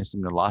been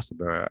witnessing the loss of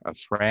a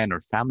friend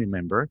or family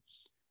member,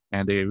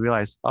 and they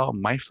realize, oh,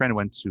 my friend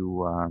went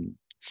to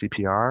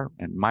CPR,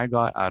 and my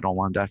God, I don't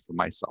want that for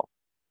myself.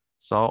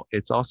 So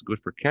it's also good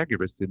for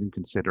caregivers to even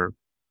consider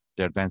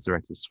the advance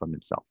directives for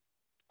themselves.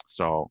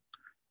 So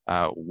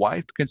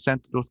why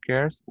consent to those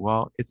cares?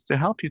 Well, it's to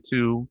help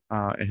you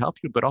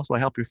but also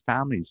help your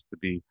families to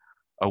be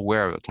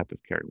aware of the type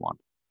of care you want.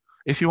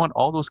 If you want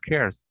all those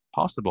cares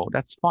possible,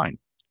 that's fine.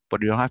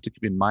 But you'll have to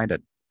keep in mind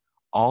that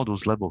all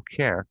those level of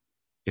care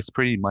is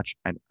pretty much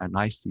an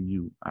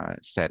ICU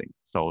setting.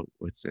 So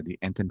it's the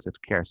intensive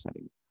care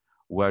setting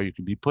where you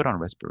can be put on a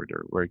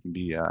respirator, where you can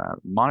be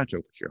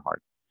monitored with your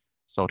heart.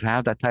 So to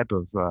have that type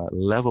of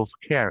level of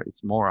care,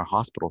 it's more a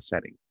hospital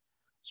setting.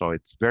 So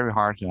it's very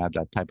hard to have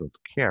that type of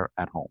care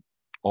at home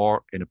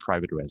or in a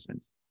private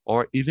residence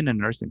or even a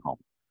nursing home.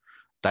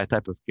 That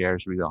type of care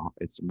is really,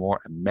 it's more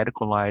a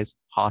medicalized,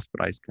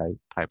 hospitalized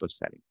type of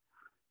setting.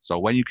 So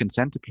when you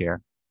consent to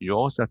care, you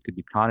also have to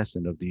be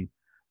cognizant of the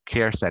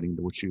care setting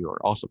to which you are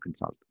also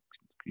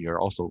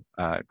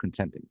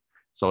consenting.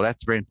 So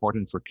that's very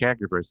important for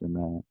caregivers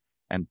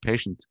and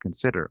patients to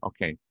consider.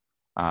 Okay,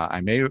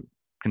 I may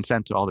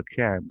consent to all the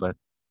care, but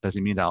does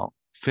it mean I'll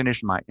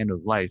finish my end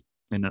of life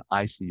in an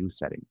ICU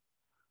setting?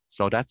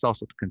 So that's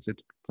also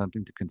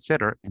something to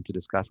consider and to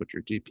discuss with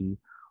your GP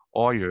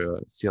or your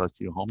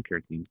CLST home care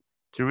team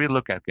to really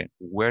look at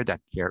where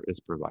that care is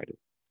provided.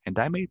 And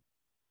that may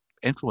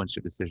influence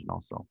your decision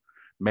also.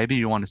 Maybe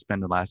you want to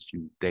spend the last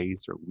few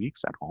days or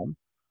weeks at home,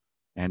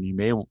 and you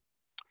may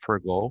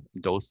forego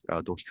those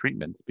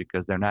treatments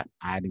because they're not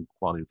adding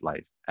quality of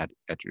life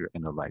at your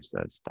end of life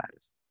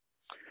status.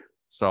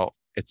 So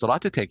it's a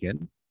lot to take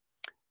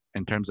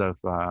in terms of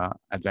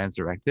advanced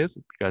directives,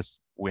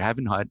 because we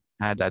haven't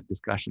had that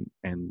discussion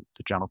in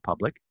the general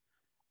public.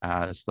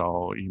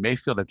 So you may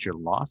feel that you're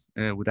lost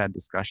with that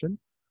discussion,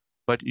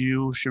 but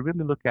you should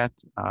really look at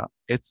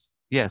it's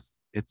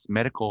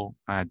medical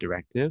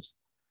directives,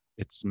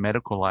 it's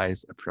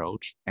medicalized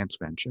approach,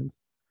 interventions,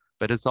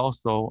 but it's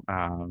also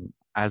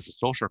as a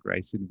social worker, I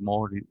see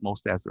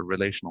mostly as a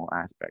relational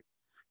aspect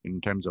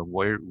in terms of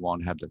where you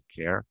want to have the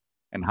care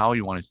and how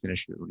you want to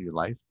finish your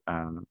life.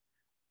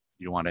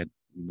 You want it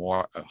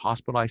more a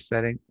hospitalized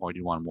setting, or do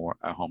you want more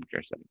a home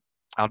care setting?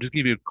 I'll just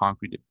give you a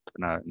concrete,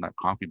 not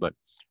concrete, but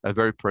a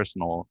very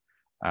personal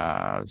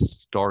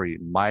story.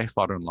 My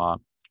father-in-law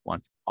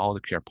wants all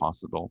the care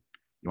possible.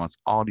 He wants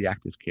all the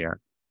active care.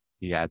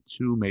 He had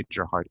 2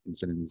 major heart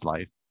incidents in his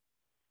life.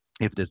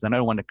 If there's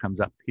another one that comes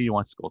up, he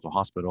wants to go to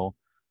hospital.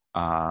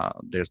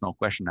 There's no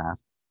question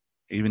asked.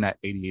 Even at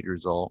 88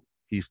 years old,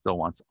 he still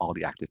wants all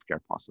the active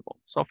care possible.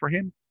 So for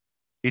him,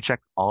 he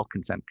checked all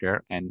consent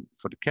care. And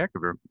for the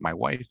caregiver, my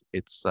wife,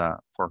 it's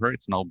for her,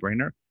 it's no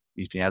brainer.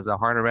 If he has a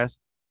heart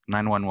arrest,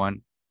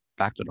 911,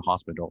 back to the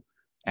hospital,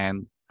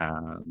 and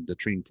the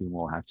treating team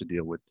will have to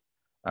deal with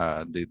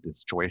the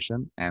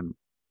situation and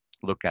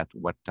look at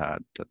what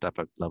the type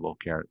of level of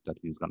care that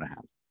he's going to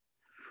have.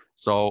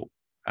 So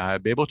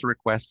be able to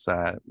request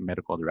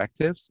medical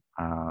directives.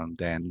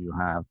 Then you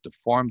have the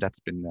form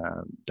that's been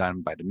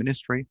done by the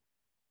ministry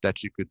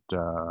that you could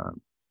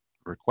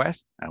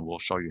request, and we'll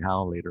show you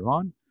how later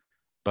on.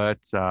 But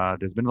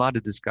there's been a lot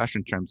of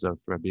discussion in terms of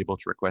be able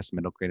to request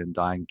medical aid in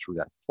dying through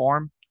that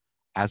form.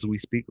 As we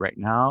speak right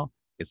now,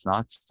 it's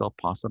not still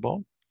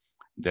possible.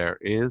 There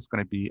is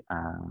going to be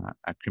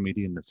a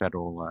committee in the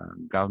federal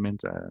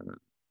government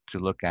to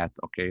look at,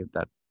 okay,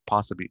 that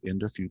possibly in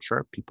the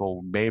future,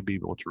 people may be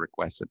able to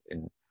request it.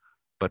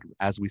 But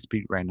as we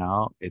speak right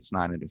now, it's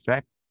not in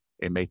effect.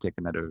 It may take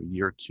another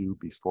year or 2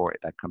 before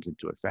that comes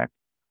into effect.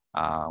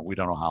 We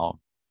don't know how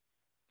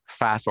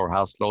fast or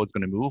how slow it's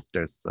going to move.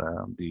 There's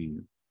the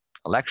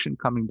election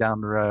coming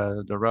down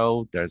the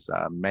road. There's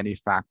many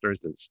factors.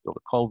 There's still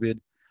the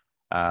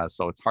COVID.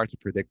 So it's hard to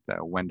predict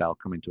when that'll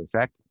come into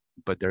effect.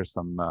 But there's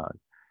some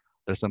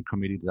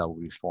committees that will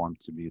be formed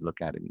to be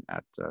looked at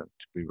to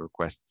be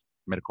request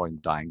medical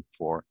and dying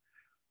for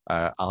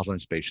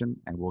Alzheimer's patient,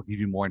 and we'll give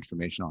you more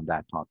information on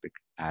that topic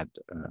at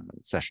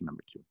session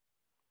number 2.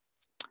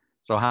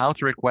 So how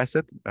to request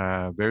it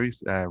very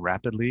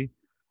rapidly.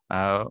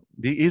 The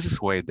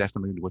easiest way,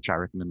 definitely, which I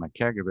recommend my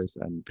caregivers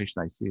and patients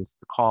I see, is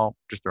to call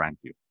just the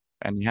RAMQ.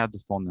 And you have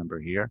the phone number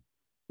here.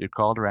 You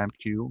call the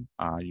RAMQ,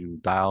 you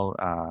dial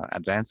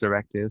advanced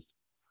directive,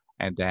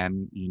 and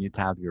then you need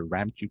to have your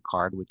RAMQ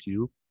card with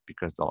you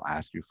because they'll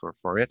ask you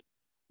for it.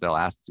 They'll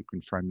ask to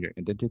confirm your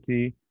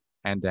identity,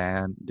 and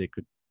then they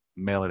could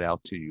mail it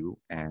out to you,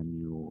 and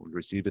you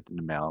receive it in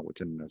the mail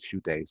within a few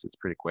days. It's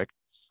pretty quick.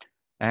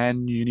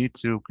 And you need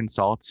to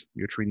consult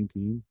your treating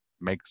team,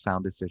 make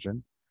sound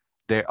decision.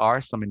 There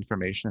are some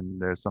information,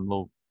 there's some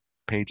little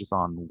pages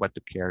on what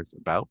the care is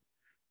about,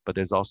 but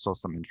there's also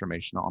some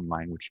information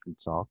online which you can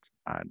consult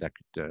that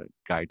could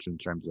guide you in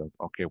terms of,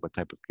 okay, what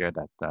type of care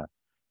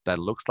that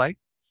looks like.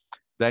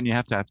 Then you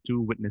have to have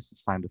 2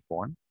 witnesses sign the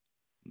form,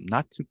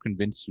 not to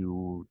convince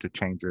you to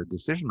change your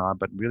decision on,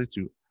 but really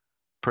to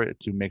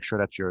make sure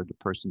that you're the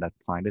person that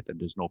signed it and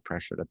there's no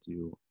pressure that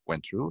you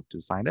went through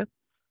to sign it,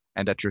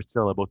 and that you're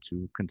still able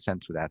to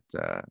consent to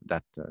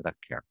that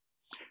care.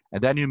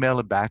 And then you mail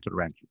it back to the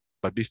RAMQ.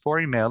 But before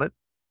you mail it,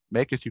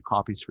 make a few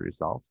copies for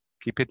yourself.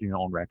 Keep it in your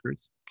own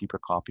records. Keep a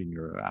copy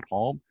at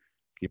home.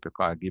 Give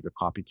a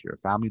copy to your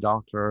family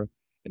doctor.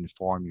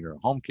 Inform your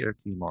home care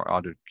team or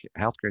other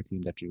healthcare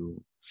team that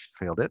you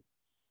filled it.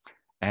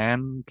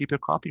 And keep a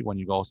copy when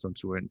you go also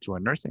into a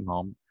nursing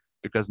home,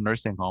 because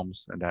nursing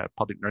homes and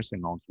public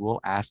nursing homes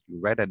will ask you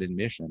right at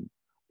admission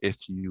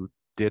if you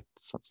did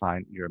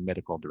sign your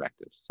medical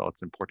directives. So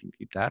it's important to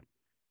keep that.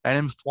 And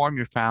inform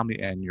your family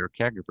and your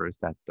caregivers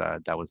that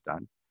that was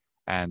done.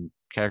 And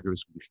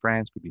caregivers could be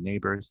friends, could be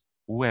neighbors,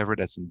 whoever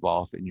that's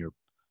involved in your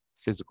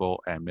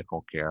physical and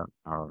medical care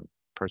or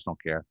personal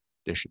care,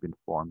 they should be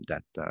informed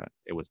that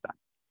it was done.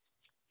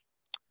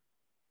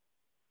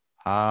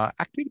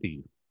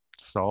 Activity.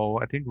 So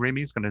I think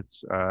Remy is going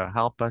to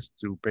help us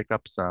to break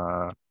up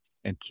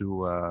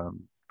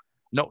into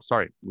No,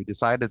 sorry. We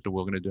decided that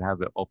we're going to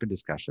have an open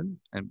discussion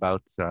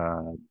about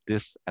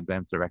this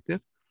advanced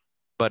directive.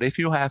 But if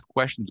you have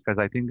questions, because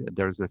I think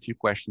there's a few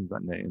questions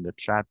in the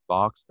chat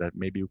box that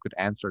maybe you could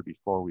answer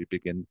before we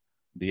begin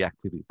the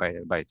activity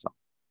by itself.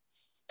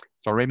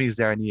 So Remy, is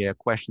there any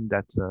question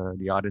that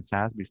the audience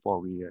has before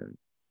we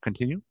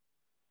continue?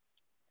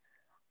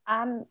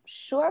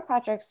 Sure,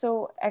 Patrick.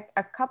 So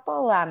a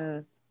couple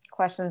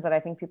questions that I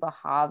think people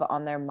have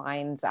on their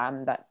minds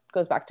that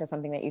goes back to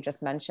something that you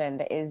just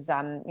mentioned is,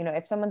 you know,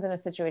 if someone's in a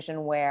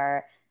situation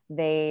where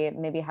they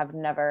maybe have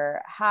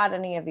never had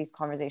any of these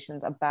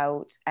conversations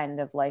about end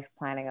of life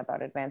planning,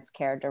 about advanced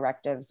care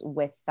directives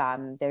with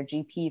their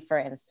GP, for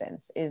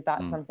instance, is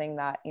that something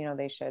that, you know,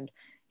 they should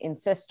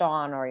insist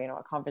on, or, you know,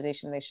 a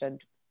conversation they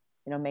should,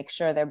 you know, make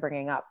sure they're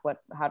bringing up?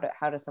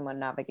 How does someone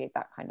navigate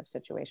that kind of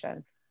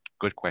situation?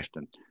 Good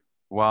question.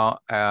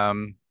 Well,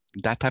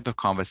 that type of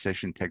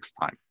conversation takes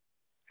time,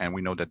 and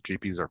we know that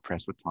GPs are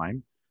pressed with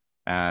time.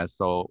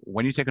 So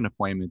when you take an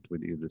appointment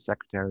with either the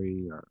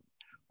secretary or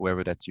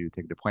whoever that you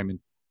take the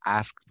appointment,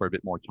 ask for a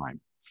bit more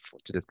time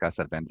to discuss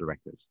advanced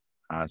directives.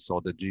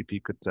 So the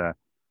GP could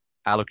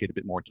allocate a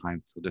bit more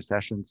time for the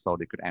session so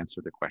they could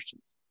answer the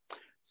questions.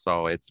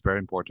 So it's very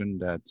important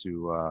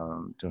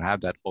to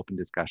have that open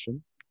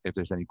discussion. If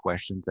there's any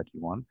questions that you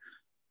want,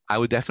 I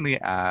would definitely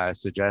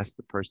suggest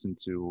the person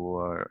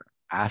to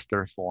ask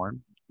their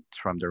form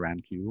from the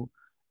RAMQ,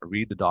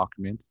 read the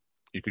document.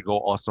 You could go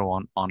also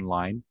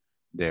online.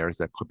 There's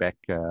a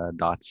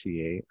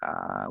Quebec.ca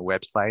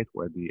website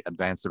where the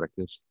advanced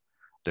directives,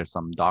 there's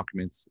some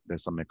documents,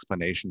 there's some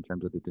explanation in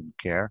terms of the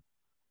care.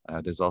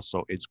 There's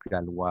also la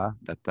loi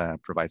that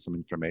provides some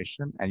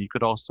information. And you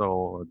could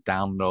also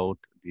download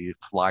the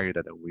flyer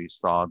that we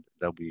saw,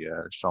 that we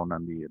shown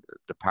on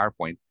the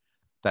PowerPoint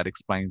that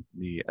explains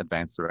the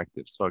advanced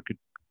directives. So you could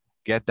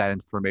get that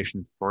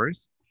information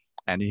first.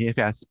 And if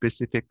you have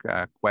specific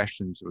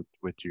questions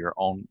with your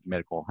own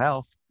medical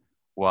health,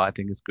 well, I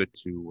think it's good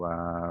to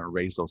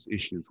raise those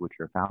issues with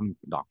your family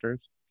doctors.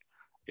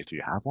 If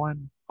you have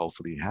one,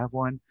 hopefully you have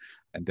one.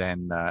 And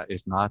then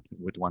if not,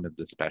 with one of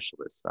the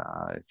specialists.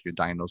 If you're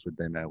diagnosed with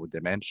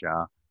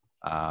dementia,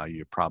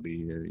 you're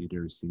probably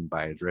either seen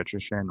by a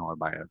geriatrician or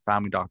by a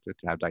family doctor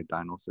to have that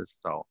diagnosis.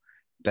 So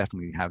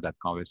definitely have that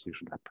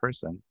conversation with that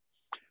person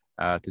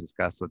to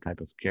discuss the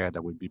type of care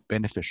that would be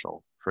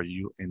beneficial for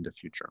you in the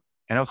future.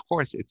 And of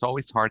course, it's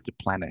always hard to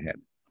plan ahead.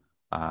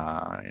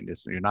 And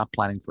this, you're not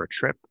planning for a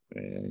trip,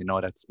 you know,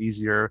 that's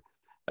easier,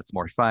 that's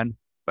more fun,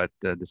 but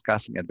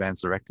discussing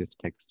advanced directives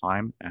takes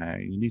time.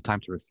 You need time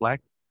to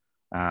reflect.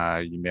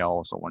 You may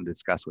also want to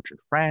discuss with your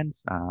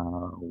friends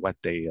what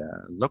they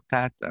looked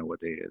at, what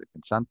they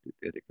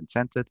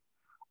consented,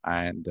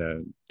 and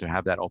to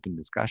have that open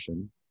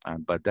discussion.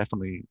 But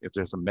definitely, if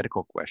there's some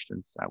medical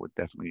questions, I would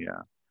definitely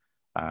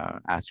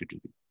ask your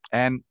GP.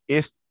 And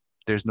if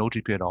there's no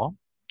GP at all,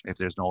 if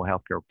there's no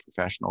healthcare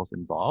professionals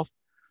involved,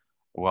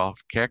 well,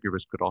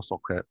 caregivers could also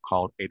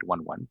call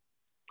 811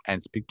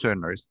 and speak to a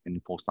nurse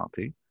in full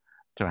santé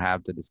to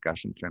have the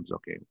discussion in terms of,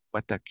 okay,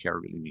 what that care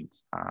really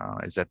means.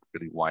 Is that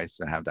really wise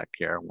to have that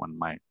care when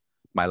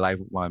my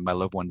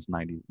loved one's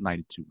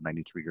 92,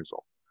 93 years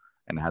old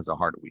and has a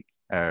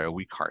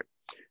weak heart?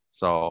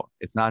 So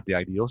it's not the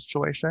ideal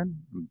situation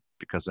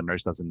because the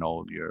nurse doesn't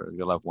know your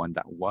loved one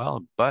that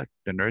well, but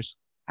the nurse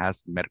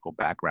has medical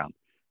background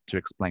to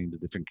explain the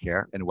different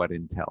care and what it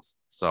entails.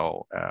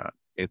 So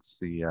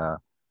it's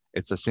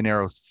a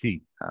scenario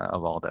C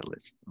of all that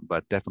list.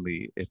 But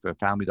definitely, if a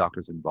family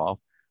doctor is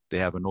involved, they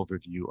have an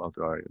overview of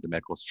the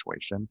medical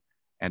situation,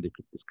 and they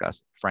could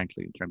discuss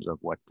frankly in terms of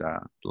what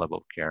level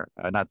of care,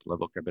 not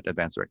level of care, but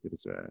advanced directive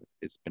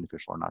is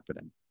beneficial or not for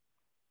them.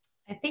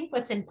 I think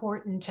what's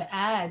important to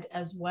add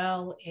as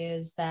well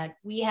is that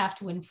we have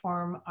to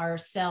inform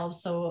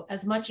ourselves. So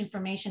as much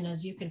information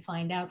as you can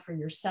find out for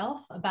yourself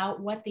about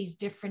what these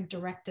different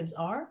directives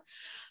are.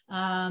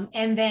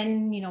 And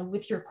then, you know,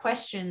 with your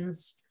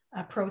questions,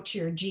 approach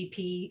your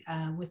GP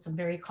with some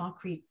very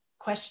concrete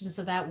questions.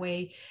 So that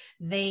way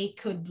they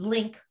could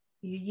link,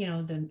 you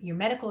know, your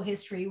medical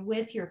history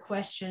with your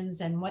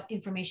questions and what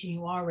information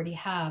you already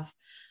have.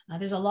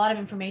 There's a lot of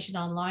information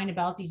online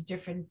about these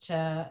different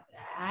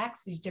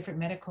acts, these different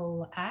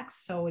medical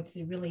acts. So it's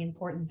really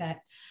important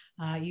that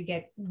you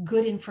get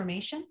good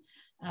information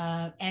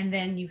and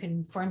then you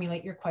can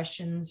formulate your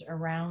questions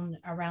around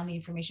the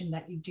information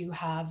that you do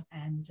have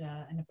and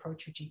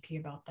approach your GP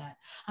about that.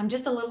 I'm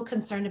just a little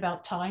concerned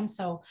about time.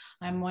 So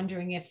I'm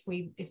wondering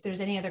if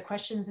there's any other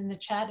questions in the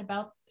chat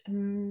about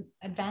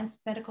advanced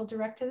medical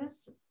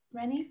directives,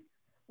 Rennie?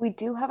 We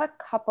do have a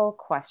couple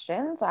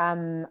questions.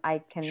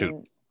 I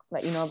can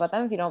let you know about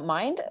them if you don't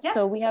mind. Yeah.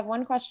 So we have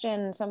one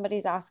question.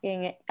 Somebody's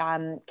asking,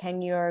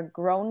 can your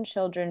grown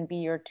children be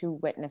your two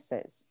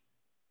witnesses?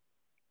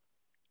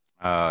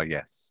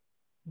 Yes.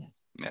 Yes.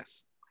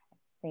 Yes.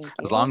 Thank you.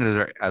 As long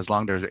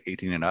as they're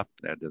 18 and up,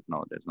 there's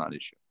not an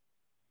issue.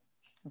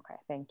 Okay,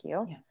 thank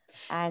you. Yeah.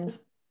 And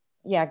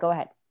yeah, go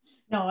ahead.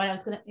 No, I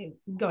was gonna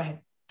go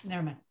ahead.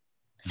 Never mind.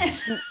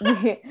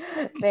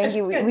 Thank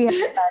you. We have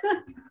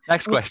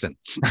Next question.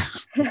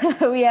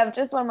 We have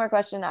just one more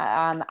question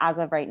as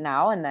of right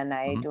now, and then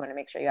I Mhm. do want to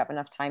make sure you have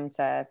enough time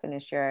to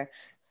finish your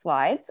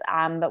slides.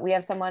 But we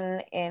have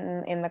someone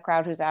in the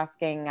crowd who's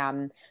asking,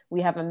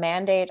 we have a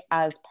mandate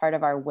as part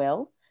of our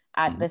will.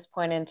 At this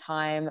point in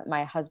time,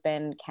 my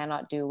husband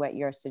cannot do what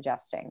you're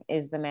suggesting.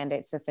 Is the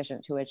mandate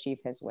sufficient to achieve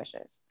his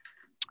wishes?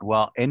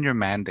 Well, in your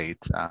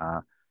mandate,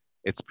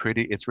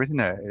 it's written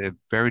a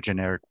very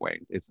generic way.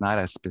 It's not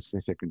as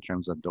specific in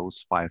terms of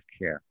those 5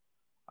 care.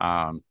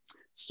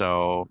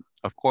 So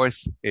of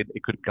course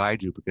it could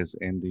guide you, because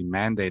in the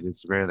mandate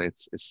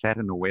it's set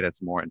in a way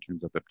that's more in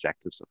terms of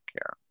objectives of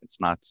care. It's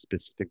not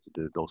specific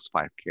to those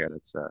 5 care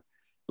that's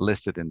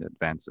listed in the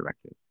advance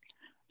directive.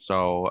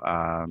 So,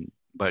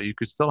 but you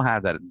could still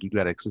do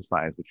that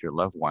exercise with your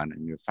loved one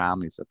and your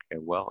family. It's okay,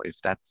 well,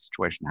 if that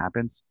situation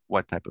happens,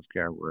 what type of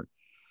care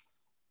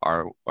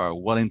are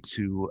willing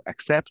to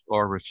accept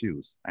or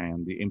refuse,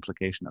 and the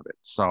implication of it.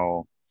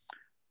 So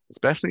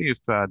especially if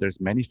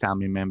there's many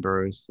family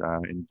members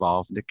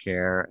involved in the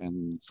care,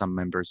 and some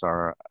members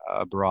are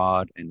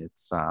abroad, and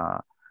it's,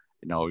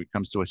 it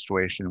comes to a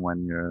situation when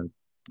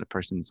the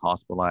person is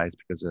hospitalized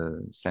because of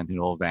a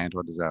sentinel event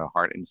or there's a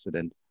heart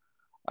incident.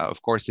 Of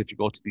course, if you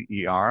go to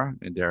the ER,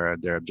 and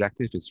their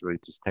objective is really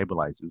to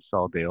stabilize you,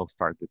 so they'll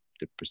start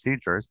the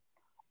procedures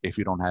if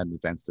you don't have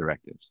advance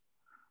directives.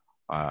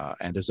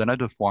 And there's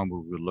another form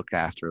where we look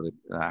after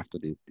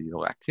the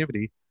whole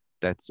activity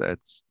that's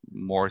it's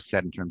more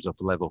set in terms of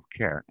the level of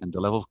care. And the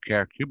level of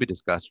care could be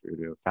discussed with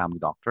your family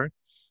doctor,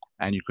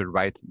 and you could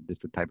write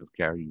different type of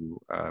care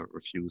you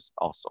refuse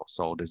also.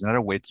 So there's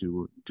another way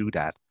to do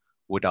that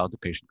without the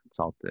patient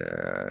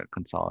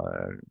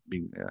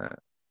being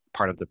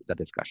part of the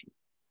discussion.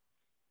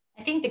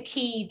 I think the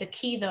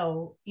key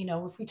though,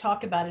 if we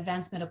talk about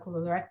advanced medical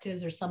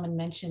directives, or someone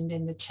mentioned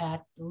in the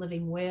chat, the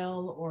living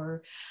will,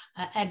 or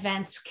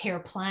advanced care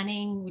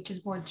planning, which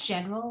is more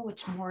general,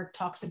 which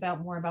talks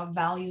about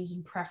values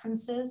and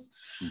preferences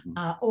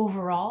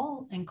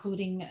overall,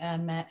 including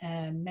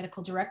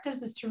medical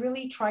directives, is to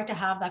really try to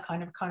have that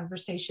kind of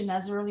conversation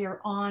as early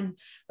on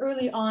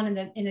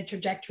in the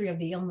trajectory of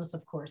the illness,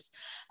 of course.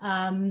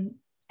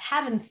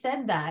 Having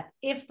said that,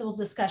 if those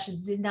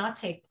discussions did not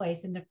take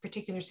place in the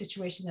particular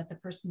situation that the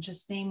person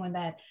just named, when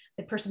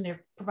the person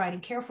they're providing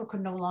care for could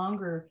no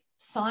longer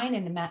sign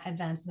in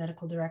advanced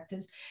medical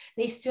directives,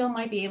 they still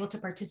might be able to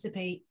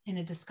participate in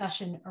a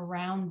discussion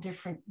around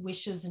different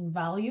wishes and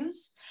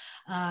values.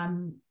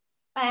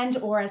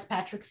 Or as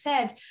Patrick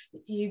said,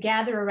 you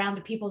gather around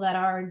the people that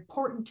are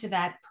important to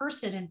that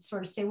person and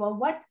sort of say, well,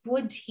 what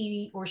would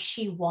he or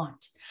she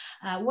want?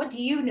 What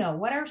do you know?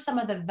 What are some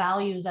of the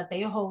values that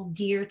they hold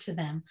dear to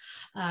them?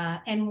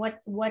 And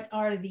what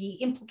are the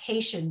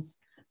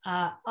implications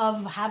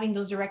of having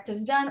those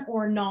directives done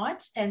or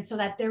not? And so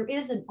that there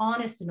is an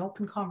honest and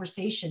open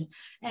conversation.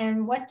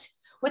 And what's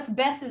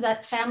best is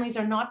that families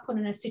are not put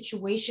in a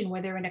situation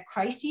where they're in a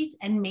crisis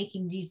and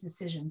making these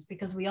decisions,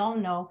 because we all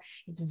know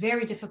it's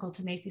very difficult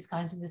to make these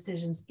kinds of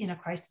decisions in a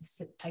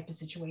crisis type of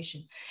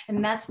situation.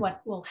 And that's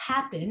what will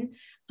happen.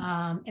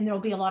 And there will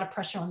be a lot of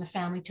pressure on the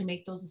family to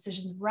make those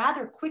decisions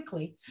rather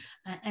quickly.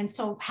 And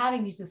so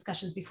having these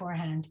discussions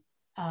beforehand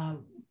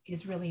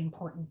is really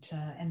important.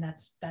 And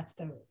that's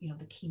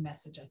the key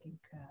message, I think,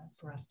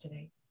 for us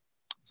today.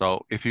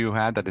 So if you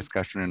had that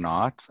discussion or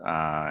not,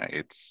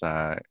 it's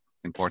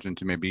important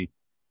to maybe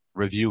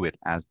review it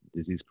as the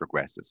disease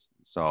progresses.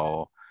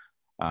 So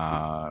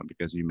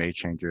because you may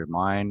change your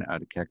mind,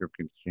 the caregiver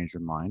can change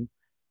your mind.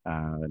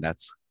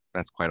 That's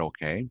quite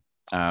okay.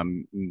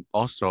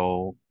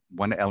 Also,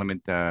 one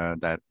element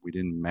that we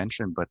didn't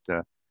mention, but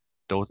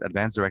those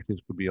advance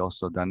directives could be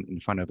also done in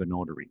front of a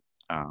notary.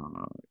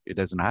 It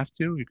doesn't have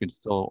to. You can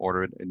still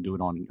order it and do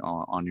it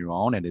on your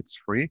own, and it's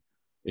free.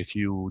 If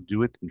you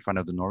do it in front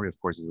of the notary, of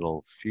course, there's a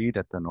little fee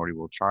that the notary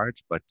will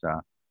charge, but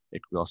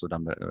it could be also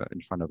done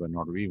in front of a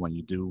notary when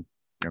you do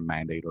your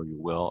mandate or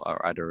your will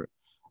or other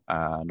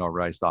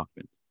notarized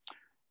document.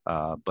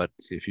 But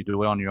if you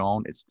do it on your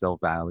own, it's still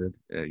valid.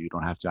 You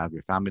don't have to have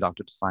your family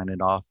doctor to sign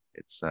it off.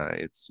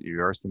 It's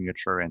your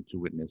signature and 2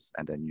 witnesses,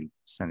 and then you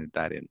send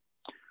that in.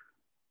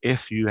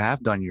 If you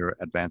have done your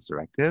advance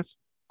directive,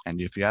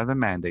 and if you have a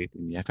mandate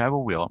and you have a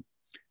will,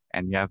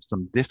 and you have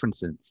some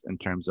differences in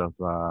terms of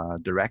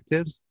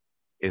directives,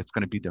 it's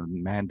going to be the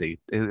mandate.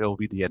 It will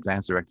be the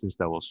advance directives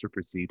that will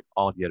supersede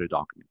all the other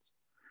documents.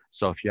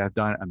 So if you have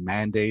done a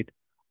mandate,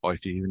 or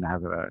if you even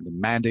have the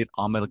mandate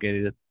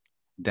obligated,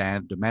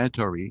 then the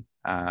mandatory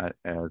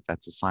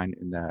that's assigned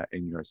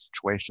in your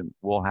situation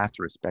will have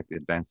to respect the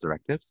advance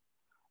directives,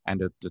 and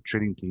the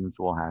treating teams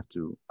will have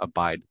to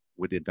abide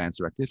with the advance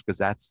directives, because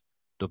that's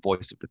the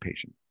voice of the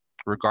patient,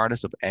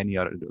 regardless of any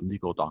other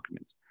legal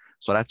documents.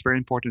 So that's very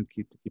important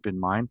to keep in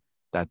mind,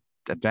 that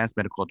advanced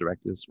medical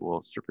directives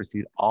will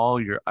supersede all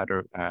your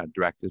other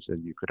directives that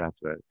you could have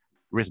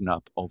written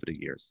up over the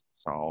years.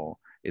 So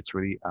it's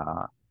really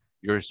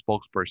your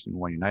spokesperson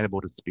when you're not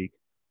able to speak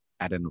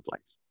at end of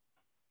life.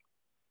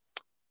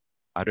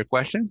 Other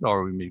questions,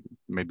 or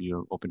maybe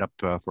you open up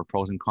for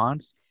pros and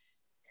cons?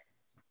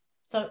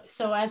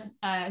 So as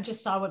I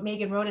just saw what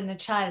Megan wrote in the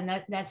chat,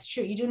 and that's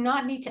true. You do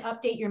not need to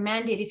update your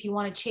mandate if you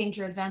want to change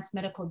your advanced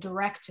medical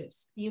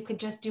directives. You could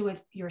just do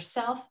it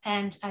yourself.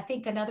 And I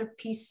think another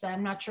piece,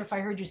 I'm not sure if I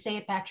heard you say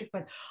it, Patrick,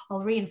 but I'll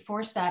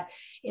reinforce that,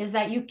 is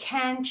that you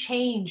can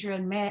change your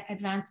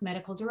advanced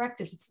medical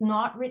directives. It's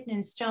not written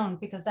in stone,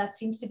 because that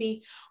seems to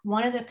be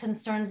one of the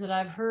concerns that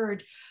I've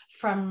heard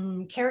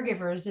from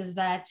caregivers, is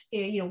that,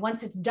 you know,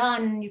 once it's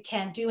done, you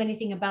can't do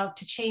anything about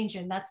to change it.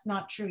 And that's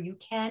not true. You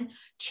can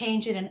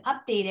change it and update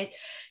it.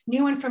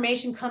 New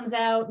information comes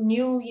out,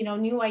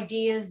 new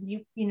ideas,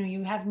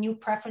 you have new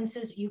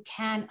preferences, you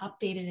can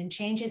update it and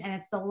change it. And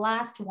it's the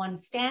last one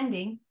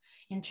standing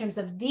in terms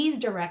of these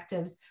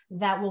directives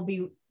that will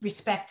be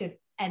respected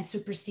and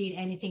supersede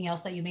anything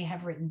else that you may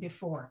have written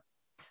before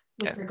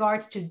with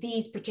regards to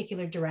these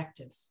particular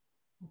directives.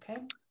 Okay.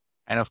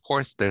 And of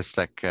course, there's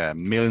like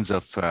millions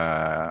of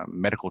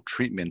medical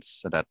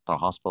treatments that the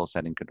hospital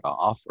setting could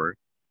offer.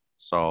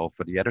 So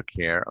for the other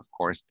care, of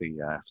course, if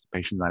the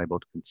patient is not able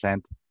to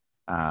consent,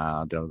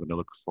 they're going to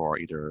look for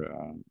either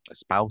a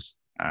spouse.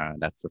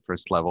 That's the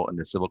first level in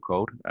the civil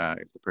code.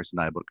 If the person is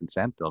not able to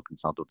consent, they'll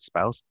consult with the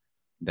spouse,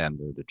 then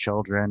the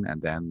children,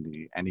 and then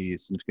any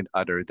significant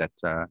other that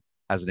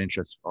has an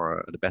interest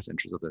or the best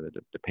interest of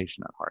the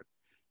patient at heart.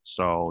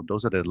 So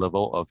those are the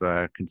level of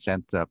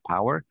consent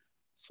power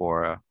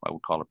for what we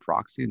call a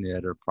proxy in the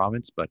other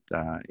province, but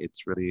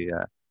it's really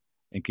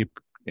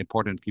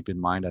important to keep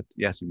in mind that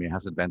yes, you may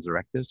have advanced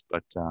directives,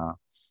 but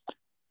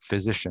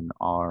physicians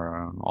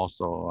are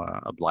also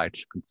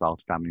obliged to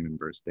consult family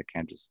members. They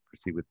can't just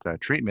proceed with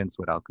treatments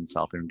without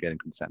consulting and getting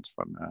consent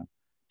from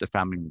the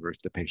family members,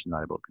 the patient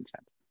not able to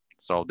consent.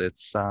 So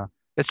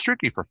it's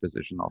tricky for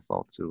physicians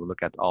also to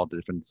look at all the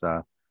different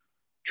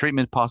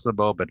treatment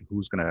possible, but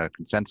who's going to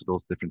consent to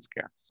those different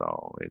care.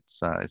 So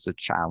it's a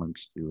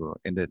challenge to,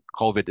 in the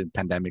COVID and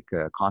pandemic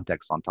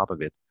context on top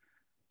of it,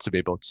 to be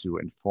able to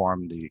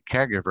inform the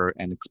caregiver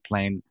and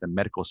explain the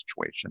medical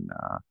situation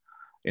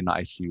in the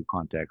ICU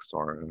context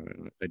or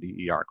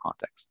the ER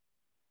context.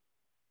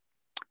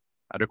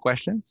 Other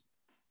questions?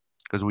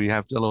 Because we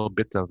have a little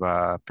bit of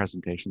a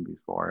presentation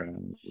before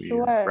we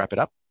wrap it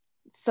up.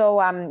 So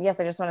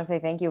yes, I just want to say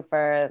thank you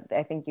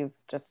I think you've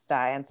just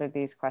answered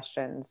these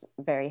questions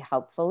very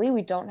helpfully.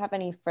 We don't have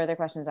any further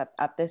questions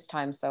at this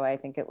time, so I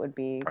think it would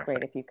be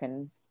great if you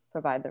can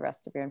provide the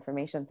rest of your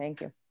information. Thank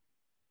you.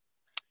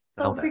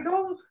 So if we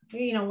go,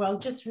 we'll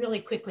just really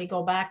quickly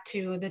go back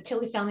to the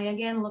Tilley family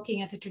again,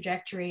 looking at the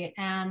trajectory.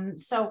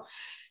 So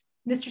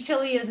Mr.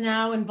 Tilley is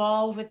now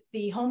involved with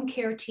the home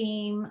care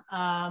team.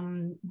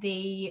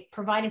 They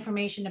provide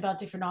information about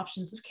different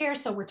options of care.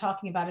 So we're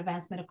talking about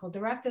advanced medical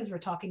directives. We're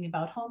talking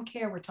about home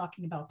care. We're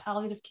talking about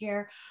palliative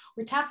care.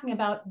 We're talking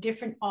about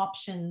different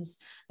options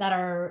that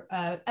are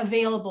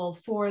available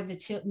for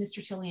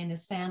Mr. Tilley and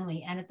his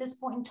family. And at this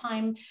point in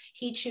time,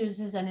 he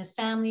chooses, and his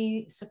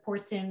family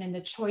supports him in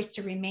the choice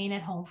to remain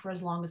at home for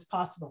as long as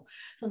possible.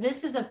 So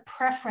this is a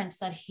preference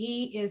that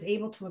he is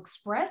able to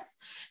express,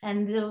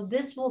 and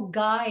this will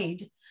guide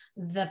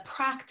the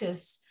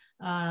practice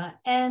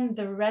and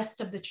the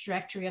rest of the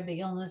trajectory of the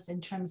illness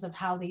in terms of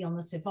how the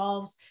illness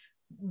evolves.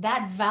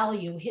 That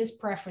value, his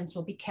preference,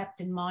 will be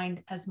kept in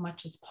mind as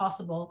much as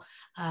possible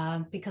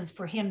because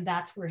for him,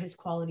 that's where his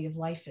quality of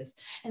life is.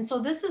 And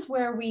so this is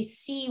where we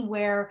see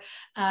where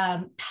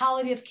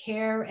palliative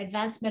care,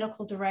 advanced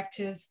medical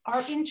directives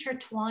are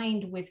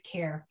intertwined with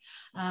care.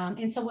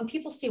 And so when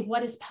people say,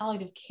 what is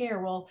palliative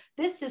care? Well,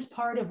 this is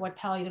part of what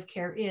palliative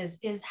care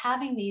is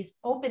having these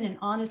open and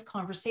honest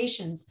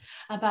conversations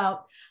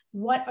about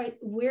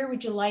where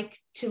would you like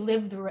to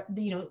live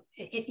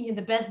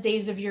the best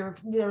days of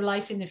your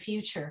life in the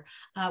future?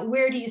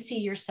 Where do you see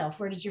yourself?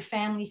 Where does your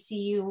family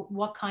see you?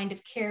 What kind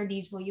of care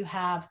needs will you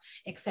have,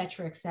 et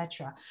cetera, et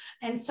cetera.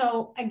 And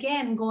so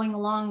again, going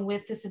along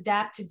with this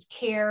adapted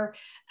care,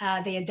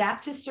 they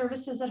adapt his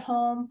services at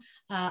home,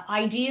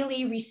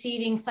 ideally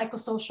receiving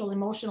psychosocial,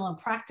 emotional, and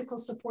practical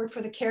support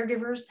for the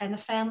caregivers and the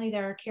family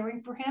that are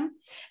caring for him,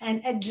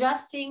 and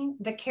adjusting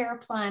the care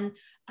plan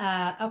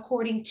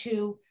according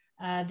to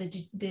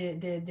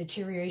the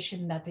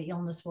deterioration that the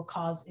illness will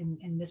cause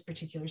in this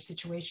particular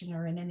situation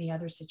or in any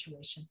other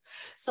situation.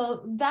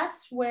 So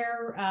that's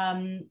where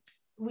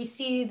we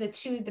see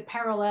the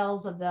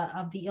parallels of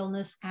the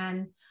illness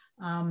and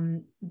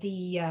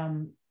the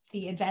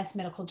advanced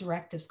medical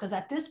directives, because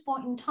at this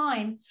point in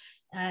time,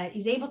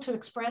 he's able to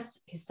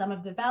express some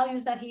of the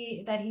values that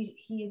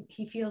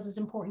he feels is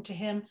important to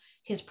him,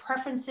 his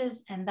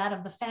preferences and that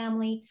of the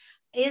family.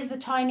 Is the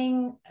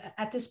timing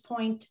at this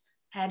point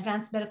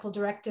advanced medical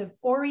directive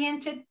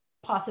oriented?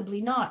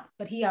 Possibly not,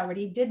 but he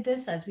already did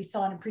this, as we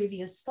saw in a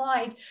previous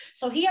slide.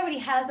 So he already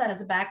has that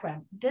as a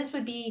background. This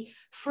would be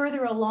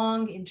further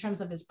along in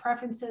terms of his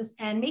preferences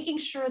and making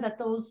sure that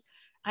those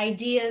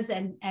ideas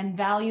and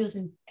values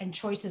and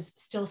choices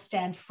still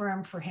stand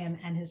firm for him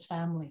and his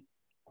family.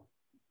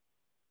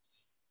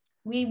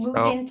 We move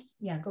in.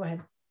 Yeah, go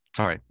ahead.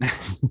 Sorry.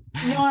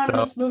 No, I'm So,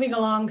 just moving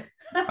along.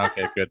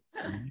 okay, good.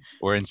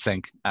 We're in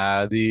sync.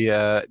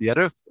 The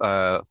other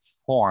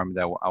form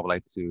that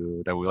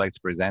we like to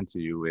present to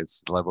you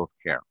is level of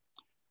care.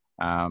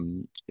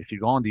 If you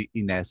go on the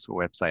INES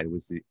website, it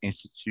was the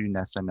Institut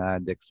National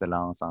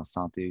d'Excellence en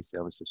Santé et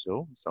Services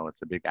Sociaux. So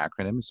it's a big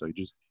acronym. So you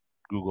just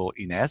Google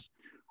INES,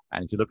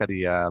 and if you look at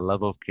the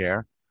level of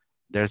care,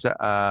 there's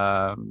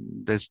a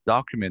this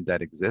document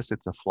that exists.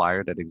 It's a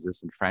flyer that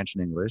exists in French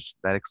and English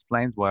that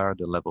explains what are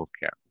the level of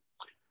care.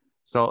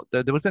 So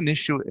there was an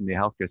issue in the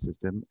healthcare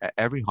system.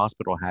 Every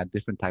hospital had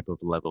different type of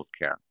level of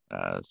care.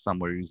 Some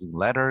were using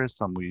letters,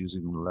 some were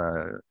using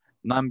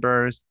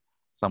numbers,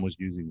 some was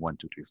using 1,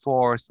 2, 3,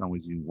 4, some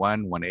was using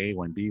 1A,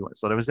 1B.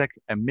 So there was like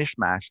a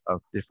mishmash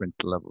of different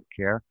level of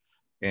care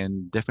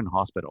in different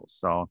hospitals.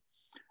 So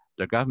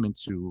the government,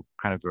 to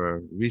kind of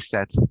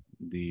reset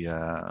the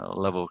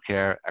level of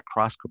care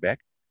across Quebec,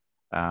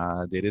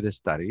 they did a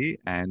study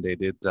and they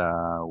did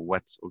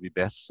what would be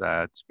best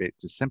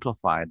to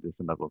simplify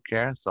different level of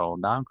care. So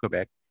now in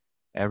Quebec,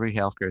 every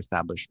healthcare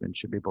establishment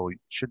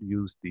should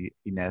use the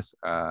INES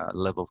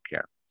level of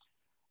care.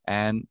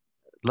 And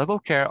level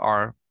of care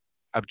are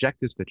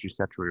objectives that you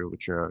set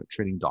with your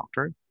treating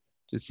doctor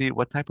to see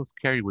what type of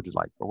care you would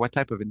like, or what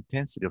type of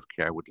intensity of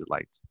care would you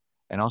like,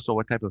 and also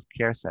what type of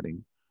care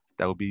setting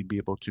that will be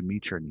able to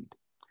meet your need.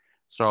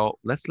 So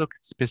let's look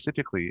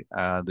specifically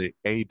the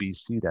A, B,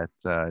 C that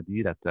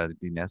the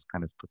INES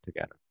kind of put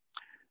together.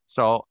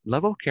 So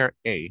level of care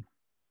A,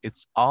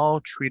 it's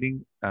all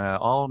treating,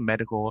 all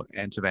medical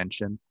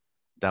intervention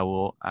that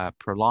will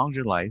prolong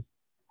your life.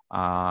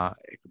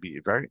 It could be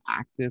very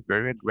active,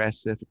 very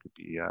aggressive. It could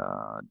be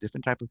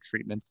different type of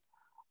treatments,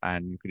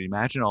 and you can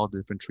imagine all the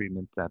different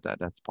treatments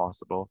that's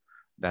possible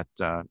that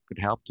could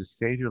help to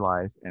save your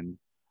life and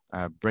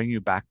bring you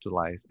back to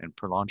life and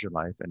prolong your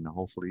life and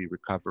hopefully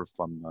recover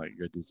from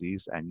your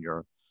disease and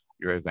your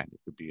event. It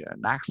could be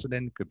an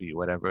accident, it could be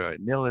whatever,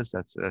 an illness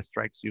that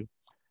strikes you.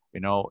 You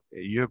know,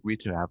 you agree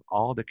to have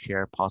all the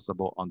care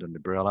possible under the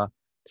umbrella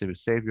to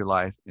save your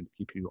life and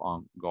keep you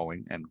on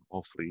going and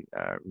hopefully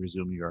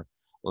resume your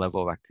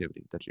level of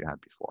activity that you had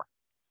before.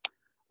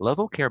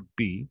 Level care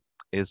B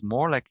is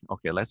more like,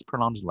 okay, let's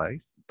prolong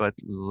life, but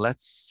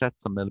let's set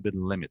some little bit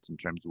of limits in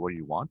terms of what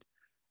you want.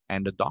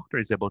 And the doctor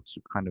is able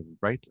to kind of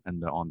write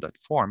on that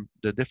form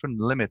the different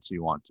limits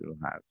you want to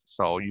have.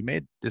 So you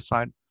may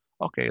decide,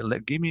 okay,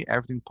 give me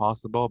everything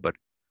possible, but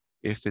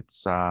if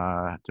it's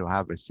to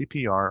have a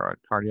CPR or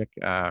a cardiac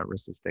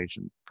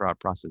resuscitation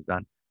process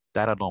done,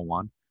 that I don't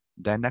want,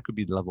 then that could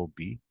be level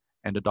B.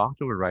 And the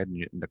doctor will write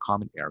in the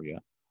comment area,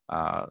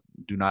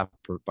 do not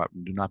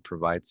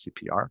provide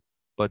CPR,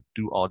 but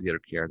do all the other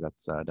care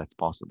that's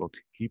possible to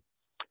keep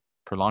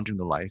prolonging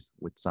the life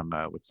with some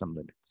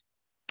limits.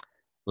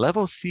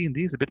 Level C in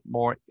these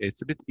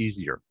it's a bit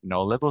easier. You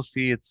know, level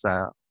C, it's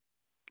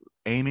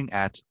aiming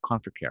at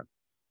comfort care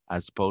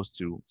as opposed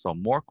to, so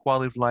more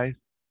quality of life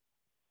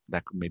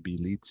that could maybe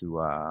lead to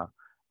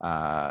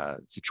a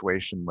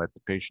situation where the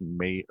patient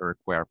may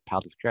require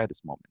palliative care at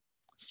this moment.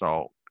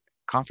 So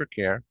comfort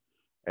care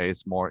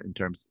is more in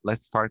terms,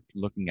 let's start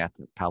looking at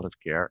palliative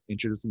care,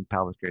 introducing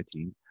palliative care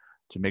team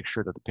to make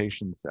sure that the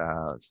patient's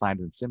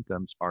signs and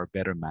symptoms are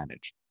better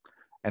managed.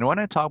 And when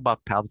I talk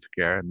about palliative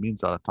care, it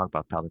means I talk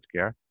about palliative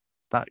care.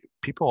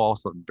 People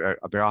also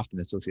very often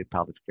associate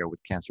palliative care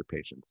with cancer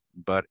patients,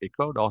 but it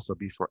could also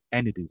be for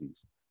any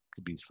disease. It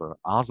could be for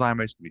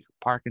Alzheimer's, it could be for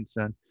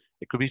Parkinson,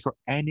 it could be for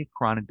any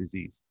chronic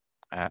disease,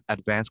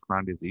 advanced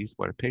chronic disease,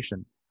 where a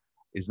patient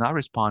is not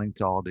responding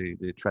to all the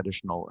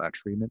traditional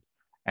treatment,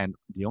 and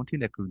the only thing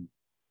that could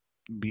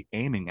be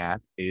aiming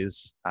at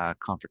is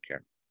comfort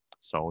care.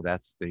 So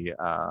that's the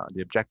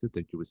objective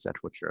that you would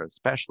set with your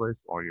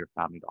specialist or your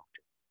family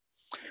doctor.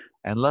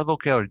 And level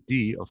care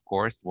D, of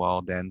course,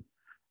 well, then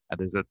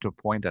there's to a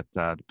point that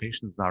the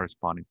patient is not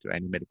responding to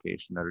any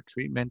medication or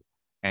treatment,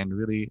 and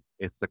really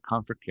it's the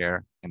comfort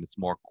care and it's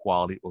more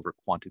quality over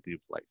quantity of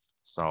life.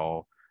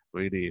 So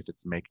really, if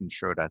it's making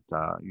sure that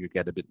you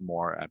get a bit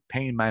more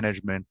pain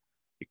management,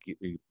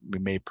 we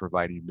may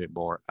provide you a bit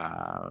more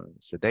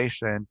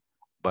sedation,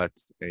 but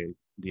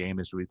the aim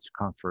is really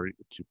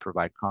to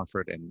provide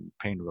comfort and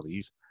pain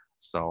relief.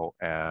 So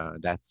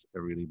that's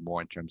really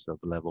more in terms of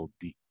level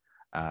D.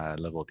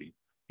 Level D.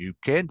 You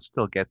can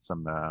still get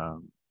some,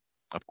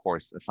 of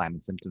course, signs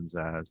and symptoms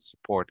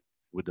support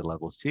with the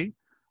level C,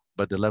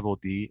 but the level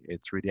D,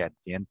 it's really at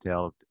the end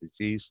tail of the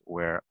disease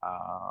where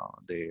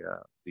the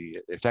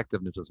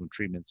effectiveness of some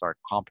treatments are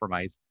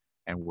compromised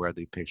and where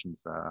the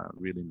patient's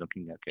really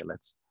looking at, okay,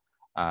 let's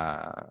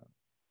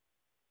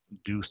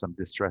do some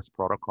distress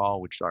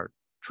protocol, which are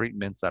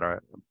treatments that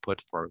are put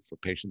for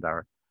patients that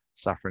are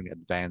suffering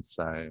advanced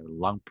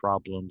lung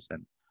problems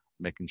and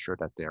making sure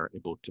that they're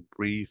able to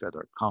breathe, that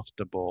they're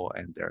comfortable,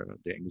 and their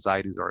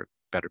anxieties are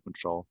better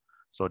controlled.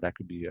 So that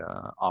could be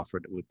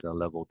offered with the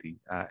level D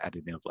at the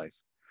end of life.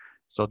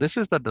 So this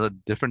is the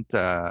different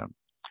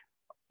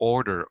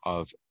order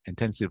of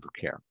intensive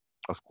care.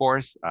 Of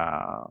course,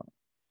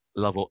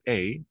 level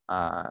A,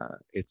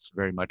 it's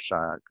very much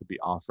could be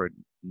offered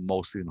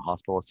mostly in a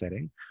hospital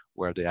setting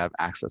where they have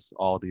access to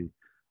all the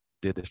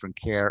different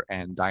care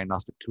and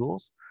diagnostic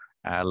tools.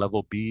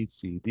 Level B,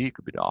 C, D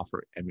could be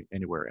offered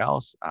anywhere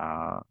else.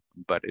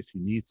 But if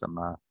you need some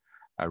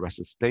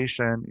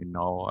resuscitation, in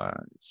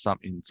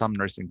some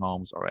nursing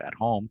homes or at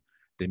home,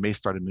 they may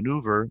start a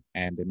maneuver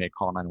and they may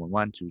call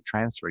 911 to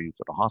transfer you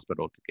to the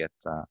hospital to get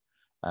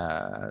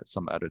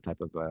some other type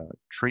of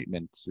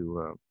treatment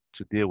to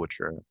deal with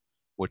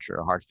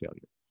your heart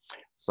failure.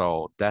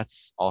 So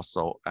that's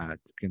also to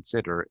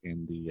consider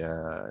in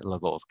the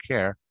level of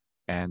care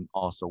and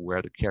also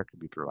where the care can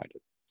be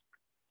provided.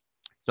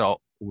 So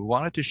we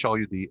wanted to show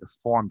you the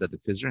form that the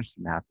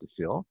physician have to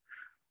fill.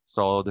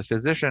 So the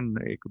physician,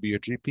 it could be your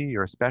GP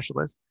or a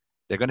specialist,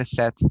 they're going to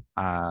set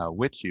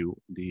with you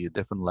the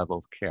different level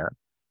of care.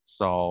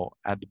 So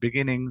at the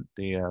beginning,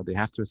 they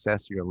have to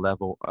assess your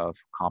level of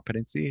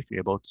competency, if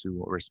you're able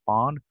to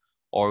respond,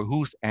 or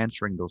who's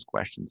answering those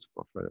questions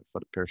for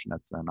the person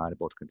that's not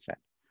able to consent.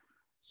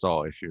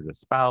 So if you're the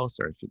spouse,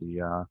 or if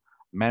you're the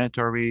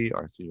mandatory,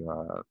 or if you're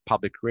a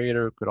public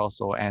creator, could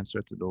also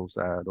answer to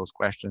those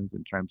questions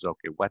in terms of,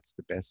 okay, what's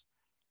the best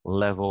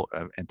level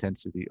of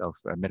intensity of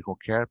medical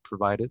care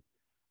provided.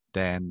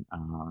 Then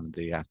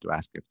they have to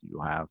ask if you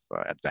have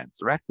advance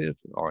directive,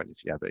 or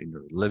if you have a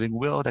living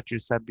will that you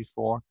said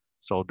before.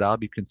 So that'll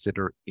be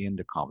considered in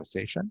the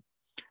conversation.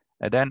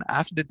 And then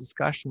after the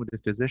discussion with the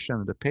physician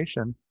and the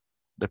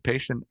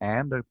patient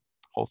and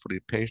hopefully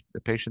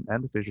the patient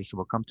and the physician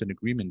will come to an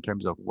agreement in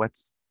terms of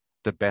what's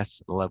the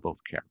best level of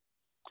care.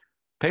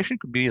 Patient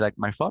could be like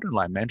my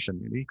father-in-law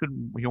mentioned.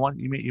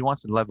 He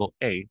wants a level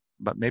A,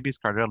 but maybe his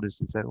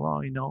cardiologist said,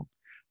 well,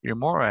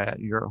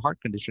 your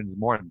heart condition is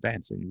more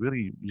advanced, and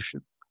you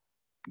should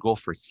go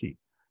for C.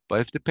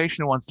 But if the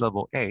patient wants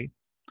level A,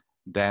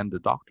 then the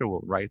doctor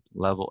will write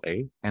level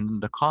A, and in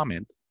the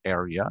comment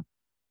area,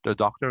 the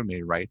doctor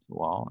may write,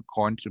 well,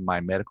 according to my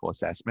medical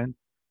assessment,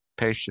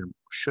 patient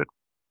should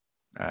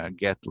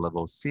get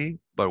level C,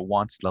 but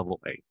wants level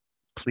A.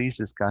 Please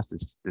discuss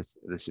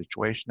the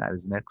situation at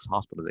his next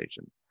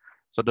hospitalization.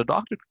 So the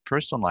doctor could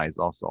personalize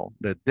also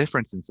the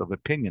differences of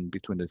opinion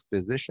between the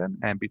physician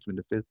and between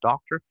the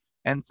doctor,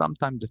 and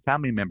sometimes the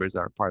family members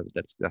are part of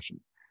that discussion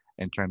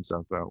in terms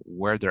of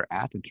where they're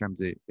at in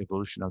terms of the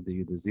evolution of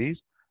the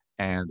disease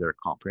and their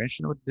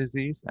comprehension of the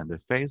disease and the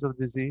phase of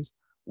the disease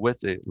with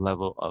the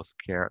level of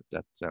care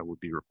that would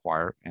be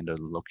required, and the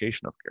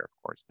location of care,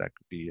 of course, that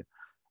could be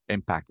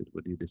impacted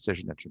with the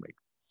decision that you make.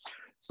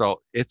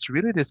 So it's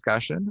really a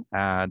discussion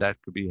that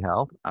could be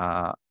held.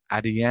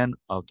 At the end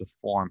of the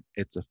form,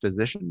 it's a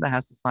physician that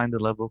has to sign the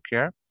level of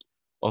care.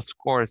 Of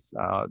course,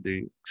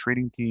 the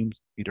treating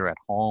teams, either at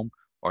home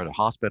or the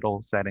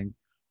hospital setting,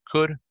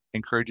 could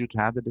encourage you to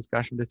have the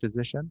discussion with the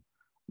physician.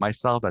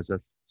 Myself, as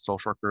a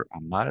social worker,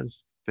 I'm not a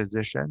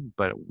physician,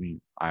 but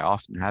I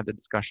often have the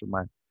discussion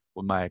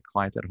with my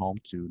client at home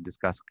to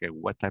discuss, okay,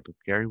 what type of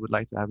care you would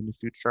like to have in the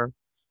future,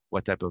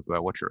 what type of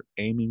what you're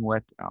aiming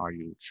with. Are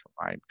you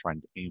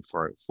trying to aim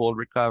for a full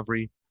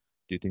recovery?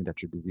 Do you think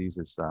that your disease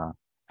is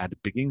at the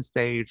beginning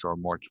stage or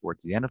more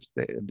towards the end of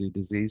the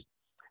disease?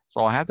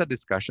 So I have that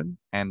discussion,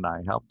 and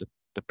I help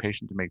the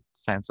patient to make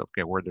sense of,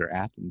 okay, where they're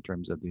at in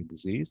terms of the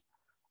disease,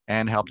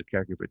 and help the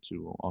caregiver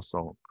to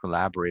also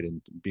collaborate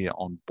and be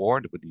on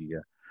board with the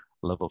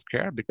level of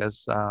care.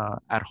 Because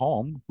at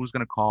home, who's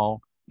going to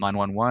call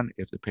 911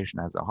 if the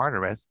patient has a heart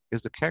arrest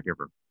is the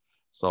caregiver.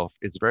 So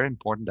it's very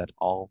important that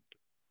all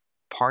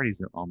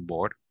parties on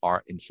board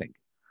are in sync.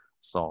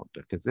 So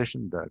the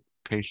physician, the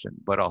patient,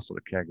 but also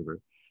the caregiver,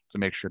 to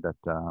make sure that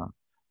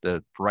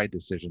the right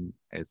decision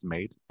is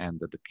made and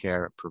that the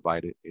care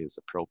provided is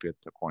appropriate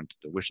according to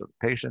the wish of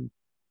the patient,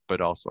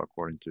 but also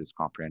according to his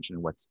comprehension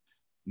and what's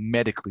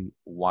medically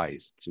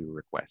wise to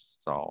request.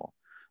 So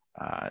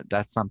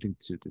that's something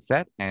to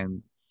set,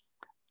 and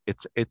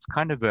it's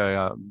kind of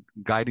a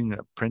guiding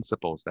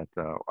principles that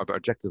of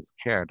objective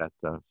care that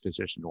the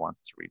physician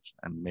wants to reach,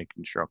 and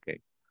making sure, okay,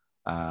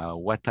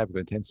 what type of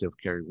intensive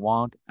care you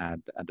want at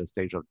the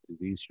stage of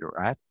disease you're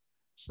at.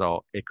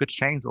 So it could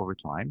change over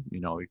time.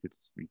 You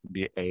could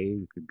be A,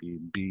 you could be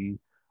B,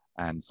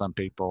 and some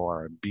people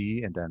are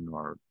B, and then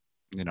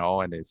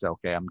and they say,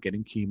 okay, I'm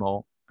getting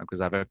chemo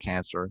because I have a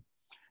cancer,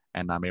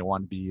 and I may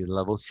want to be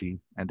level C,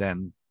 and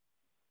then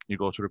you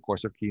go through the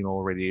course of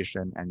chemo,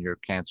 radiation, and your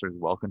cancer is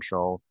well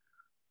controlled.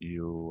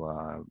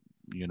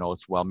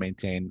 It's well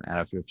maintained, and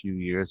after a few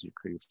years,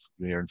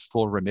 you're in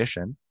full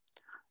remission,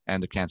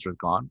 and the cancer is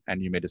gone,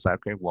 and you may decide,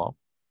 okay, well,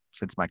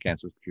 since my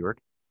cancer is cured,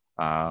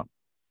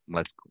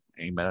 let's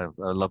aim at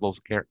a level of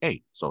care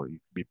A. So you can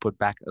be put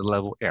back at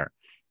level A.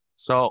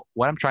 So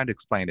what I'm trying to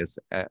explain is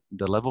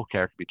the level of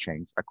care can be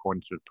changed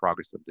according to the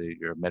progress of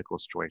your medical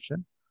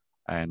situation,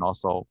 and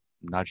also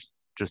not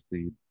just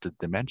the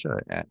dementia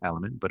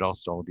element, but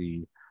also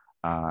the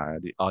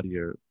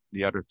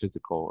other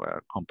physical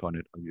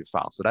component of your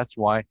file. So that's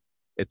why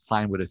it's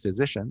signed with a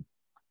physician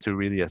to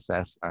really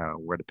assess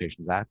where the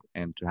patient's at,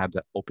 and to have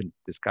that open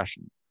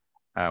discussion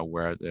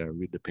where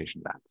the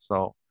patient's at.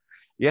 So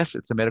yes,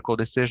 it's a medical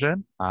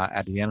decision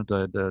at the end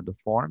of the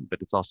form,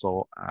 but it's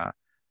also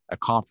a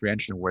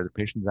comprehension where the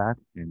patient's at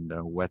and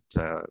what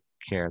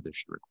care they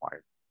should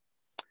require.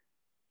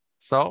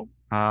 So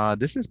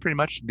this is pretty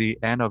much the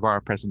end of our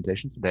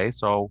presentation today.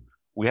 So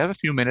we have a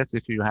few minutes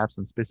if you have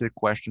some specific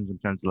questions in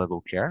terms of level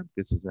of care.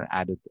 This is an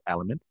added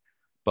element,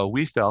 but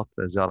we felt,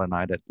 Zell and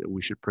I, that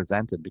we should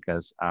present it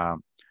because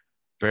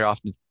very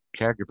often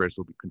caregivers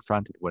will be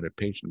confronted when a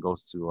patient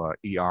goes to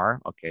ER,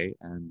 okay,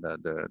 and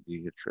the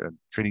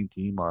treating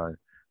team or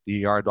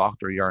the ER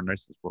doctor, ER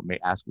nurses may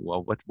ask,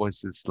 well, what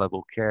was this level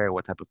of care?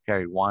 What type of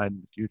care you want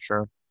in the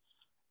future?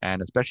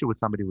 And especially with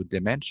somebody with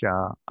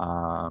dementia,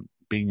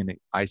 being in the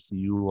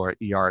ICU or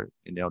ER,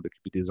 they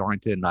could be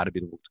disoriented, not able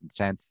to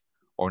consent,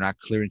 or not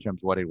clear in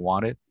terms of what they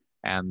wanted.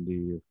 And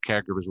the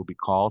caregivers will be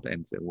called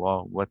and say,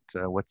 well,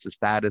 what's the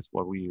status?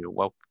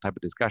 What type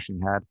of discussion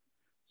you had?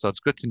 So it's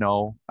good to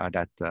know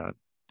that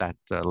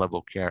level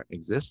of care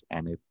exists,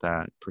 and it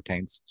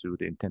pertains to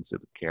the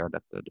intensive care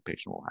that the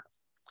patient will have.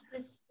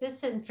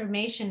 This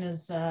information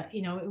is,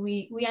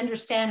 we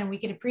understand and we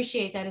can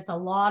appreciate that it's a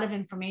lot of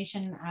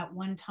information at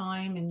one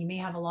time, and you may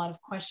have a lot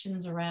of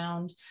questions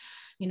around,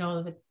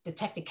 the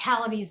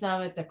technicalities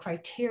of it, the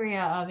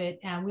criteria of it.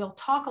 And we'll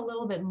talk a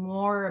little bit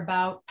more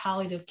about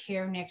palliative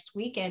care next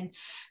week. And,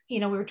 we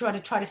were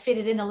trying to fit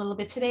it in a little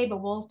bit today,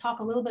 but we'll talk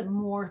a little bit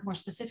more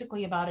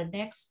specifically about it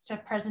next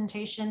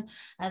presentation,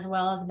 as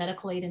well as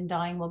medical aid in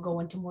dying. We'll go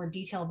into more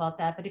detail about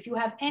that. But if you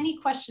have any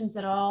questions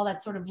at all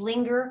that sort of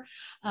linger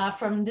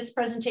from this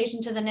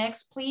presentation to the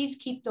next, please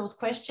keep those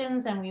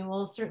questions and we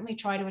will certainly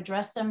try to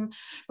address them.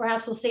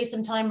 Perhaps we'll save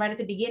some time right at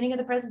the beginning of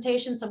the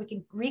presentation so we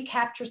can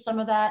recapture some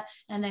of that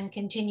and then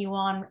continue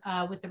on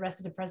with the rest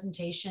of the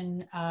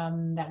presentation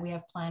that we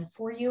have planned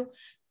for you.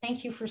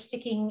 Thank you for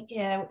sticking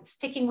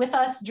with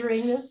us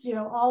during this,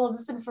 all of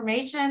this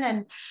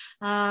information,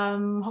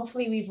 and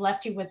hopefully we've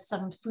left you with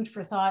some food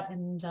for thought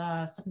and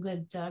some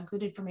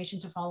good information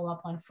to follow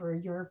up on for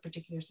your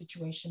particular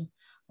situation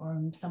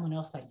or someone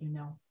else that you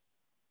know.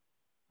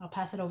 I'll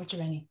pass it over to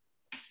Rennie.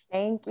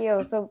 Thank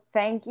you. So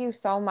thank you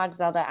so much,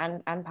 Zelda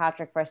and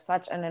Patrick, for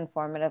such an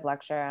informative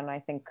lecture. And I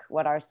think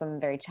what are some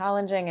very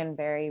challenging and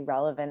very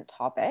relevant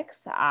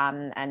topics.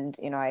 And,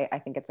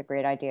 I think it's a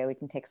great idea. We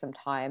can take some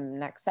time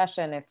next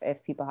session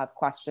if people have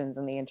questions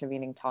in the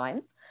intervening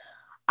time.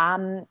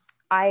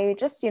 I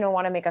just,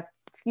 want to make a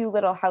few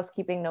little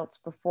housekeeping notes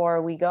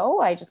before we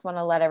go. I just want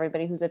to let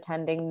everybody who's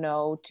attending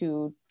know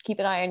to keep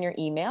an eye on your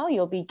email.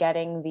 You'll be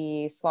getting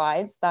the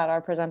slides that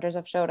our presenters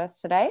have showed us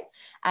today,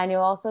 and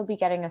you'll also be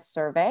getting a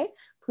survey.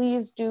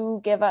 Please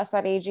do give us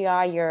at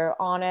AGI your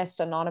honest,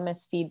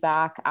 anonymous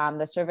feedback.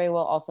 The survey will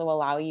also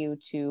allow you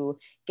to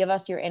give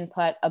us your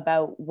input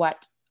about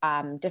what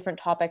different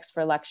topics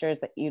for lectures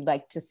that you'd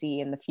like to see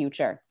in the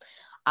future.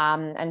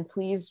 And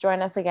please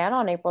join us again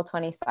on April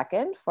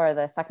 22nd for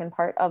the second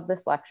part of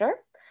this lecture.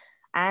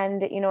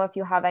 And, if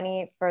you have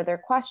any further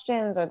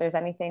questions or there's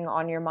anything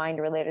on your mind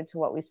related to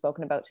what we've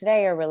spoken about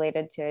today or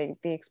related to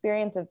the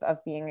experience of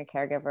being a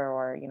caregiver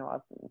or,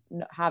 of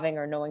having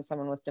or knowing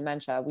someone with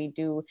dementia, we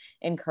do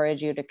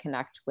encourage you to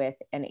connect with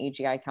an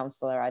AGI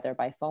counselor either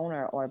by phone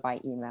or by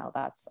email.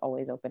 That's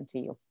always open to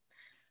you.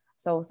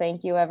 So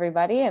thank you,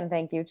 everybody. And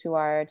thank you to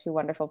our two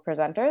wonderful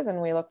presenters.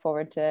 And we look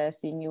forward to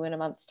seeing you in a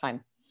month's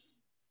time.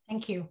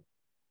 Thank you.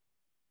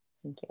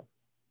 Thank you.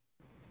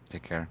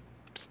 Take care.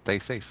 Stay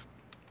safe.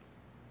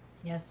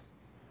 Yes.